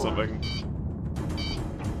George W. or something?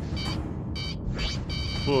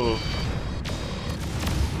 Whoa.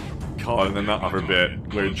 God, and then that other bit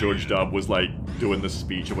where George W was like doing the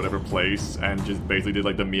speech at whatever place and just basically did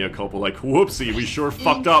like the mea culpa, like, whoopsie, we sure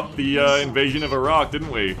fucked up the invasion of Iraq,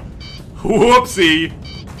 didn't we? Whoopsie!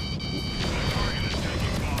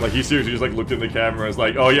 Like, he seriously just like looked in the camera and was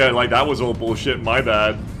like, oh yeah, like that was all bullshit, my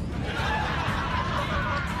bad.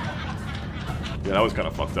 Yeah, that was kind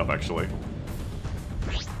of fucked up, actually.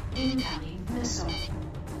 Incoming missile.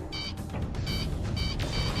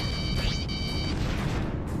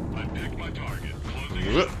 I picked my target. Closing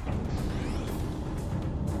in.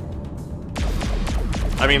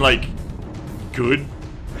 I mean, like, good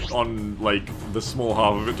on, like, the small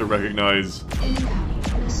half of it to recognize,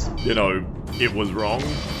 Incoming missile. you know, it was wrong.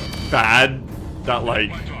 Bad. That, like,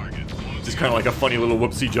 My target. just kind of like a funny little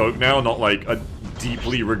whoopsie joke now, not like a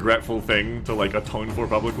deeply regretful thing to, like, atone for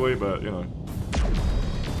publicly, but, you know.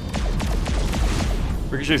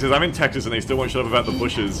 Ricochet says, I'm in Texas and they still won't shut up about the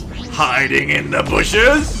bushes. Hiding in the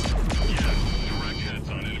bushes? Direct hits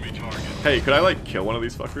on enemy target. Hey, could I, like, kill one of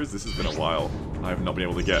these fuckers? This has been a while. I have not been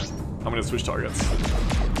able to get. I'm gonna switch targets.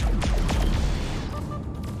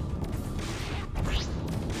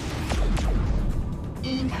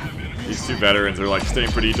 These two veterans are, like,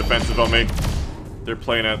 staying pretty defensive on me. They're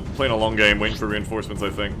playing a long game, waiting for reinforcements, I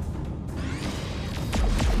think.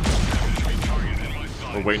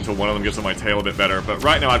 Or wait until one of them gets on my tail a bit better. But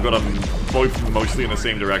right now I've got them both mostly in the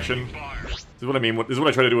same direction. This is what I mean. This is what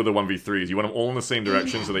I try to do with the 1v3s. You want them all in the same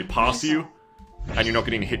direction so they pass you, and you're not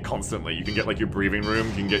getting hit constantly. You can get, like, your breathing room.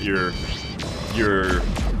 You can get your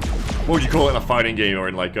what would you call it in a fighting game or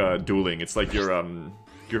in, like, dueling? It's like your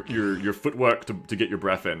footwork to get your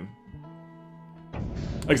breath in.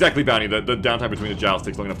 Exactly, Bounty. The downtime between the jousts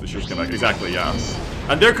takes long enough for the shields to come back. Exactly, yeah.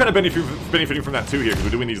 And they're kind of benefiting from that too here, because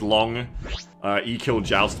we're doing these long E-kill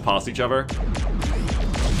jousts past each other.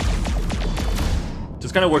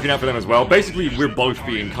 Just kind of working out for them as well. Basically, we're both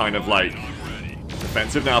being kind of, like,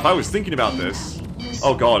 defensive. Now, if I was thinking about this...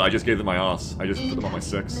 Oh god, I just gave them my ass. I just put them on my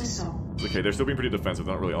 6. It's okay, they're still being pretty defensive.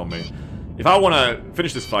 They're not really on me. If I want to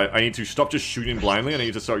finish this fight, I need to stop just shooting blindly, and I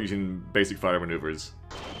need to start using basic fire maneuvers.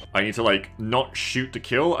 I need to, like, not shoot to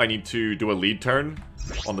kill. I need to do a lead turn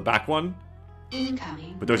on the back one.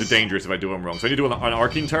 Incoming. But those are dangerous if I do them wrong. So I need to do an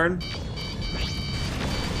arcing turn.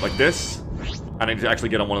 Like this. And I need to actually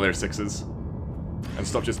get on one of their 6s. And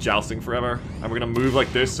stop just jousting forever. And we're going to move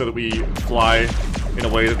like this so that we fly in a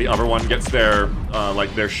way that the other one gets their,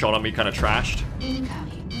 like, their shot on me kind of trashed.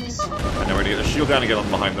 Incoming missile. And then we're going to get the shield down and get on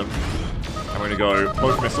behind them. And we're going to go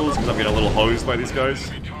both missiles because I'm getting a little hosed by these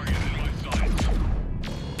guys.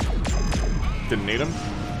 Didn't need him.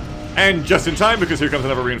 And just in time, because here comes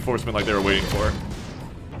another reinforcement like they were waiting for.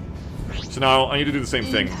 So now, I need to do the same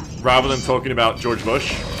thing. Rather than talking about George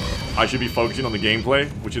Bush, I should be focusing on the gameplay,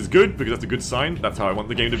 which is good, because that's a good sign. That's how I want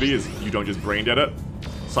the game to be, is you don't just brain dead it.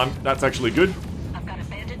 So that's actually good. I've got a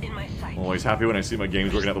bandit in my sight. I'm always happy when I see my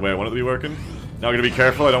games working out the way I want it to be working. Now I'm going to be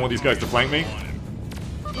careful, I don't want these guys to flank me.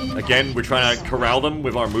 Again, we're trying to corral them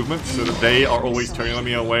with our movements, so that they are always turning on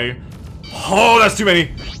me away. Oh, that's too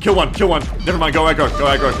many! Kill one, kill one! Never mind, go aggro, go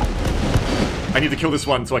aggro. I need to kill this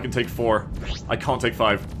one so I can take 4. I can't take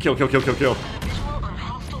 5. Kill, kill, kill, kill, kill. Visual on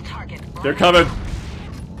hostile target. They're coming!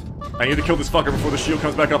 I need to kill this fucker before the shield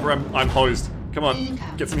comes back up or I'm hosed. Come on,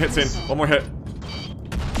 get some hits in. One more hit.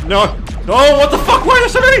 No! No, what the fuck? Why are there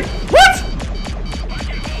so many? What?!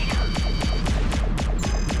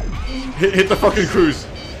 Hit the fucking cruise.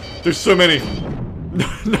 There's so many.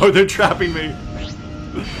 No, they're trapping me.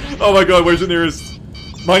 Oh my god, where's the nearest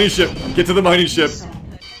mining ship? Get to the mining ship.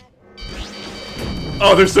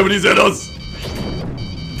 Oh, there's so many Zenos.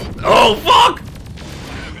 Oh, fuck!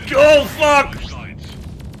 Oh, fuck!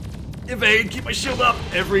 Evade, keep my shield up.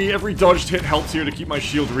 Every dodged hit helps here to keep my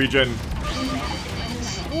shield regen.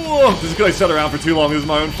 Whoa, this guy sat around for too long. This is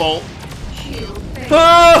my own fault.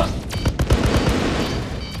 Ah!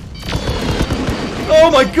 Oh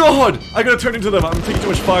my god! I gotta turn into them. I'm taking too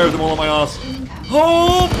much fire with them all on my ass.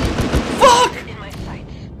 Oh! Fuck! In my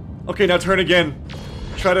sights. Okay, now turn again.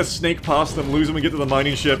 Try to snake past them, lose them, and get to the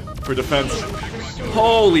mining ship for defense.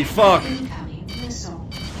 Holy fuck! Incoming missile.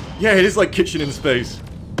 Yeah, it is like kitchen in space.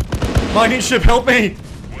 Mining ship, help me!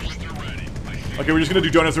 Okay, we're just gonna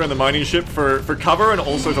do donuts around the mining ship for cover and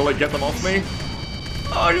also to, like, get them off me.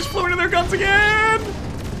 Oh, I just flew into their guns again!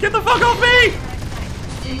 Get the fuck off me!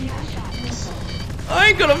 I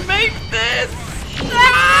ain't gonna make this!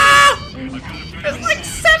 Ah! There's like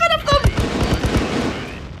 7 of them!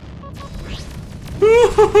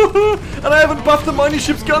 And I haven't buffed the mining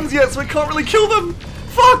ship's guns yet, so I can't really kill them!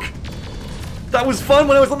 Fuck! That was fun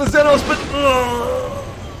when I was on the Xenos, but...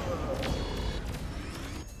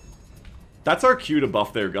 That's our cue to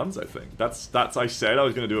buff their guns, I think. That's I said I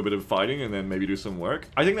was going to do a bit of fighting and then maybe do some work.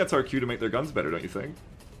 I think that's our cue to make their guns better, don't you think?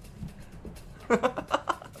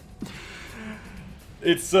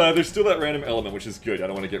 It's there's still that random element, which is good. I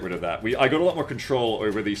don't want to get rid of that. I got a lot more control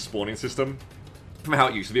over the spawning system from how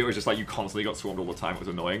it used to be. It was just like you constantly got swarmed all the time. It was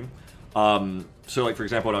annoying. So like for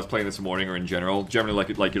example, when I was playing this morning or in general,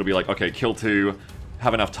 generally like it'll be like, okay, kill 2,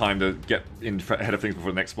 have enough time to get in ahead of things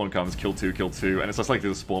before the next spawn comes, kill 2, and it's just like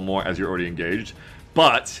to spawn more as you're already engaged,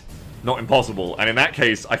 but not impossible. And in that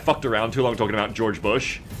case, I fucked around too long talking about George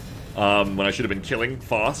Bush when I should have been killing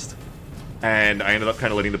fast. And I ended up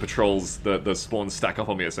kind of letting the patrols, the spawns stack up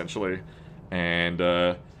on me, essentially. And,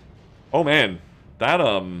 oh man, that,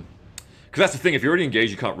 because that's the thing, if you're already engaged,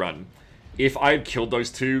 you can't run. If I had killed those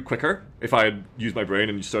 2 quicker, if I had used my brain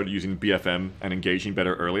and started using BFM and engaging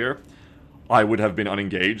better earlier, I would have been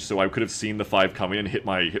unengaged, so I could have seen the 5 coming and hit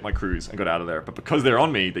my cruise and got out of there. But because they're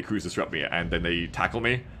on me, they cruise disrupt me, and then they tackle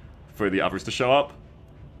me for the others to show up.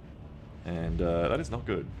 And, that is not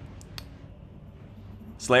good.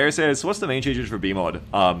 Slayer says, so what's the main changes for BMod?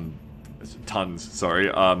 Tons, sorry.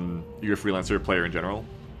 You're a freelancer player in general.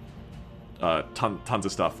 Tons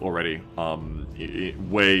of stuff already.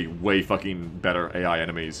 Way fucking better AI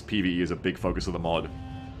enemies. PvE is a big focus of the mod.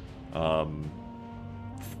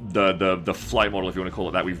 The flight model, if you want to call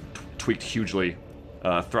it that, we've tweaked hugely.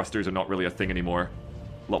 Thrusters are not really a thing anymore.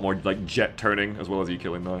 A lot more like jet turning as well as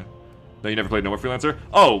E-killing though. No, you never played No More Freelancer?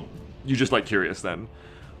 Oh, you just like curious then.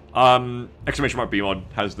 Exclamation mark BMod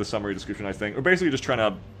has the summary description, I think. We're basically just trying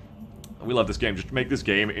to, we love this game, just make this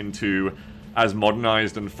game into as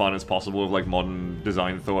modernized and fun as possible, with like modern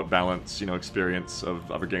design, thought, balance, you know, experience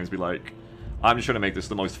of other games we like. I'm just trying to make this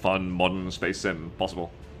the most fun, modern space sim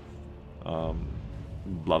possible.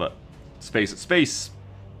 Love it. Space.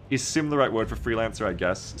 Is sim the right word for freelancer, I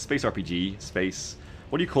guess? Space RPG, space.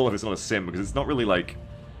 What do you call it if it's not a sim? Because it's not really like,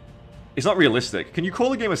 it's not realistic. Can you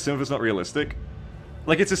call a game a sim if it's not realistic?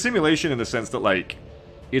 Like, it's a simulation in the sense that, like,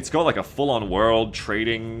 it's got, like, a full-on world,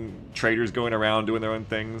 traders going around doing their own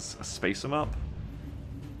things. A space em up.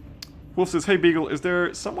 Wolf says, hey, Beagle, is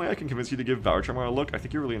there some way I can convince you to give Baratron a look? I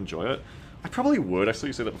think you really enjoy it. I probably would. I saw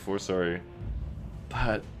you say that before, sorry.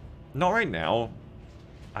 But not right now.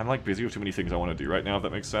 I'm, like, busy with too many things I want to do right now, if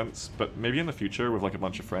that makes sense. But maybe in the future with, like, a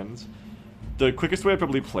bunch of friends. The quickest way I'd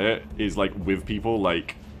probably play it is, like, with people,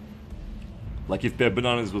 like if Bed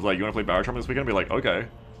Bananas was like, you want to play Baratron this weekend? I'd be like, okay.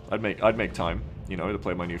 I'd make time, you know, to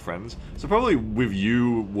play with my new friends. So probably with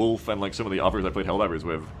you, Wolf, and like some of the others I played Helldivers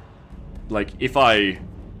with, like it's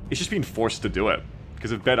just being forced to do it.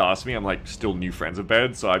 Because if Bed asked me, I'm like still new friends with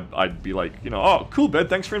Bed, so I'd be like, you know, oh, cool, Bed,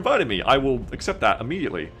 thanks for inviting me. I will accept that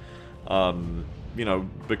immediately. You know,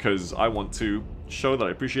 because I want to show that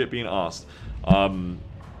I appreciate being asked.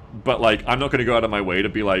 But like, I'm not going to go out of my way to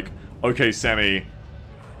be like, okay, Sammy,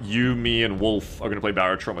 you, me, and Wolf are going to play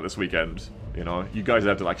Baratron this weekend. You know, you guys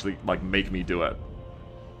have to actually, like, make me do it.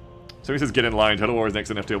 Somebody says, get in line, Total War is next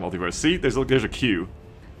in FTL Multiverse. See, there's a queue.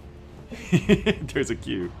 There's a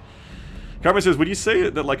queue. Carmen says, would you say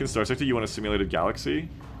that, like, in Star Sector you want a simulated galaxy?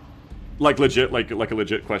 Like, legit, like a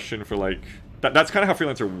legit question for, like... That's kind of how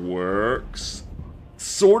Freelancer works.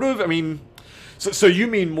 Sort of, I mean... So you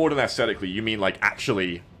mean more than aesthetically, you mean, like,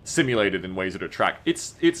 actually simulated in ways that are tracked.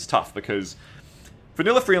 It's tough, because...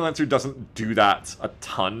 Vanilla Freelancer doesn't do that a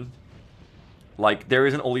ton. Like, there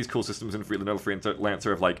isn't all these cool systems in Vanilla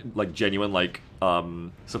Freelancer of, like genuine, like,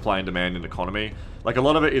 supply and demand and economy. Like, a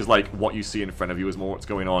lot of it is, like, what you see in front of you is more what's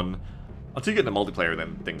going on. Until you get into multiplayer,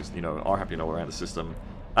 then things, you know, are happening all around the system.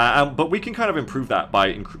 But we can kind of improve that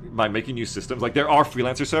by making new systems. Like, there are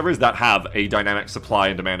Freelancer servers that have a dynamic supply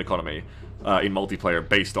and demand economy in multiplayer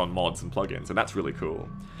based on mods and plugins, and that's really cool.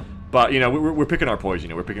 But, you know, we're picking our poison, you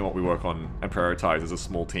know, we're picking what we work on and prioritize as a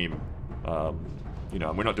small team. You know,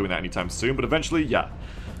 and we're not doing that anytime soon, but eventually, yeah.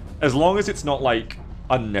 As long as it's not, like,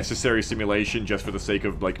 unnecessary simulation just for the sake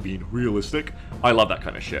of, like, being realistic, I love that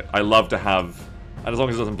kind of shit. I love to have, and as long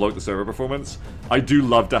as it doesn't bloat the server performance, I do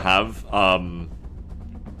love to have,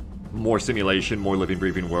 more simulation, more living,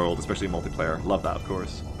 breathing world, especially in multiplayer. Love that, of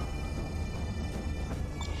course.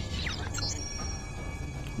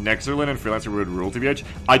 Nexerlin and Freelancer would rule TBH.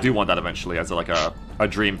 I do want that eventually as like a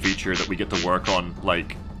dream feature that we get to work on,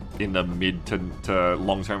 like in the mid to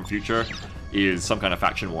long-term future, is some kind of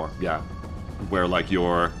faction war. Yeah, where like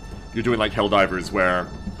you're doing like Helldivers, where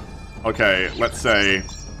okay, let's say,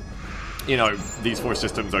 you know, these four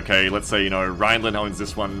systems. Okay, let's say, you know, Rhineland owns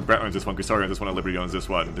this one, Brett owns this one, Kusari owns this one, and Liberty owns this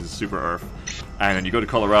one. This is Super Earth, and then you go to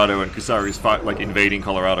Colorado and Kusari's like invading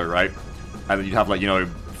Colorado, right? And then you have like, you know,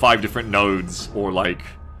 5 different nodes or like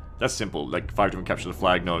That's simple. Like 5 different capture the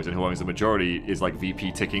flag nodes, and who owns the majority is like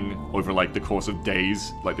VP ticking over like the course of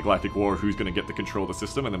days, like the Galactic War. Who's going to get the control of the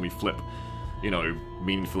system, and then we flip, you know,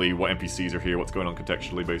 meaningfully what NPCs are here, what's going on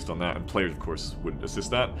contextually based on that, and players of course would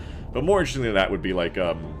assist that. But more interestingly than that would be like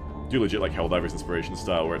do legit like Helldivers inspiration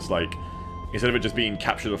style, where it's like instead of it just being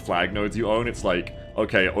capture the flag nodes you own, it's like,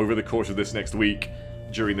 okay, over the course of this next week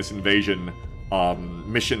during this invasion,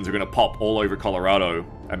 missions are going to pop all over Colorado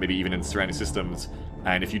and maybe even in surrounding systems.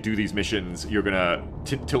 And if you do these missions, you're gonna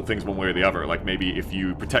tilt things one way or the other. Like maybe if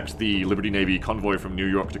you protect the Liberty Navy convoy from New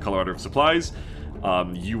York to Colorado for supplies,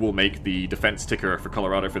 you will make the defense ticker for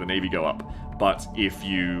Colorado for the Navy go up. But if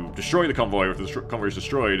you destroy the convoy, or if the convoy is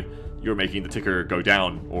destroyed, you're making the ticker go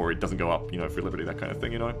down, or it doesn't go up, you know, for Liberty, that kind of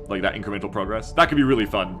thing, you know? Like that incremental progress. That could be really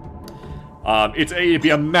fun. It'd be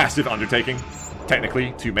a massive undertaking,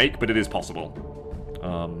 technically, to make, but it is possible.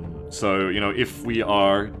 So, you know, if we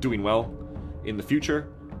are doing well in the future,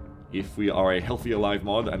 if we are a healthy alive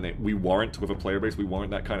mod and we warrant with a player base, we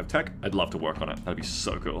warrant that kind of tech, I'd love to work on it. That'd be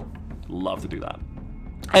so cool. Love to do that.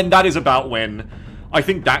 And that is about when, I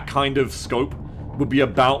think that kind of scope would be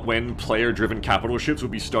about when player-driven capital ships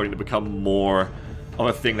would be starting to become more of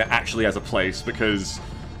a thing that actually has a place, because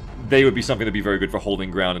they would be something that'd be very good for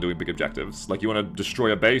holding ground and doing big objectives. Like, you want to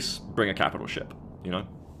destroy a base, bring a capital ship, you know?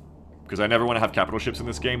 Because I never want to have capital ships in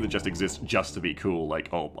this game that just exist just to be cool.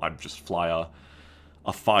 Like, oh, I just fly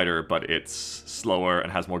a fighter, but it's slower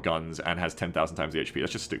and has more guns and has 10,000 times the HP.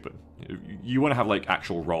 That's just stupid. You want to have, like,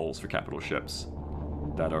 actual roles for capital ships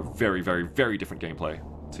that are very, very, very different gameplay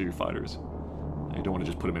to fighters. You don't want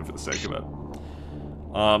to just put them in for the sake of it.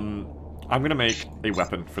 I'm gonna make a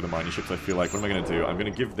weapon for the mining ships. I feel like. What am I gonna do? I'm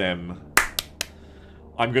gonna give them.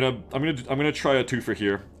 I'm gonna try a twofer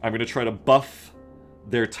here. I'm gonna try to buff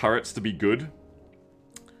their turrets to be good,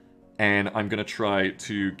 and I'm gonna try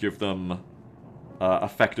to give them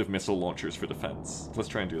effective missile launchers for defense. Let's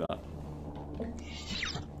try and do that.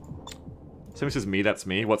 Somebody says me. That's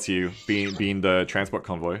me. What's you? Being the transport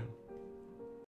convoy.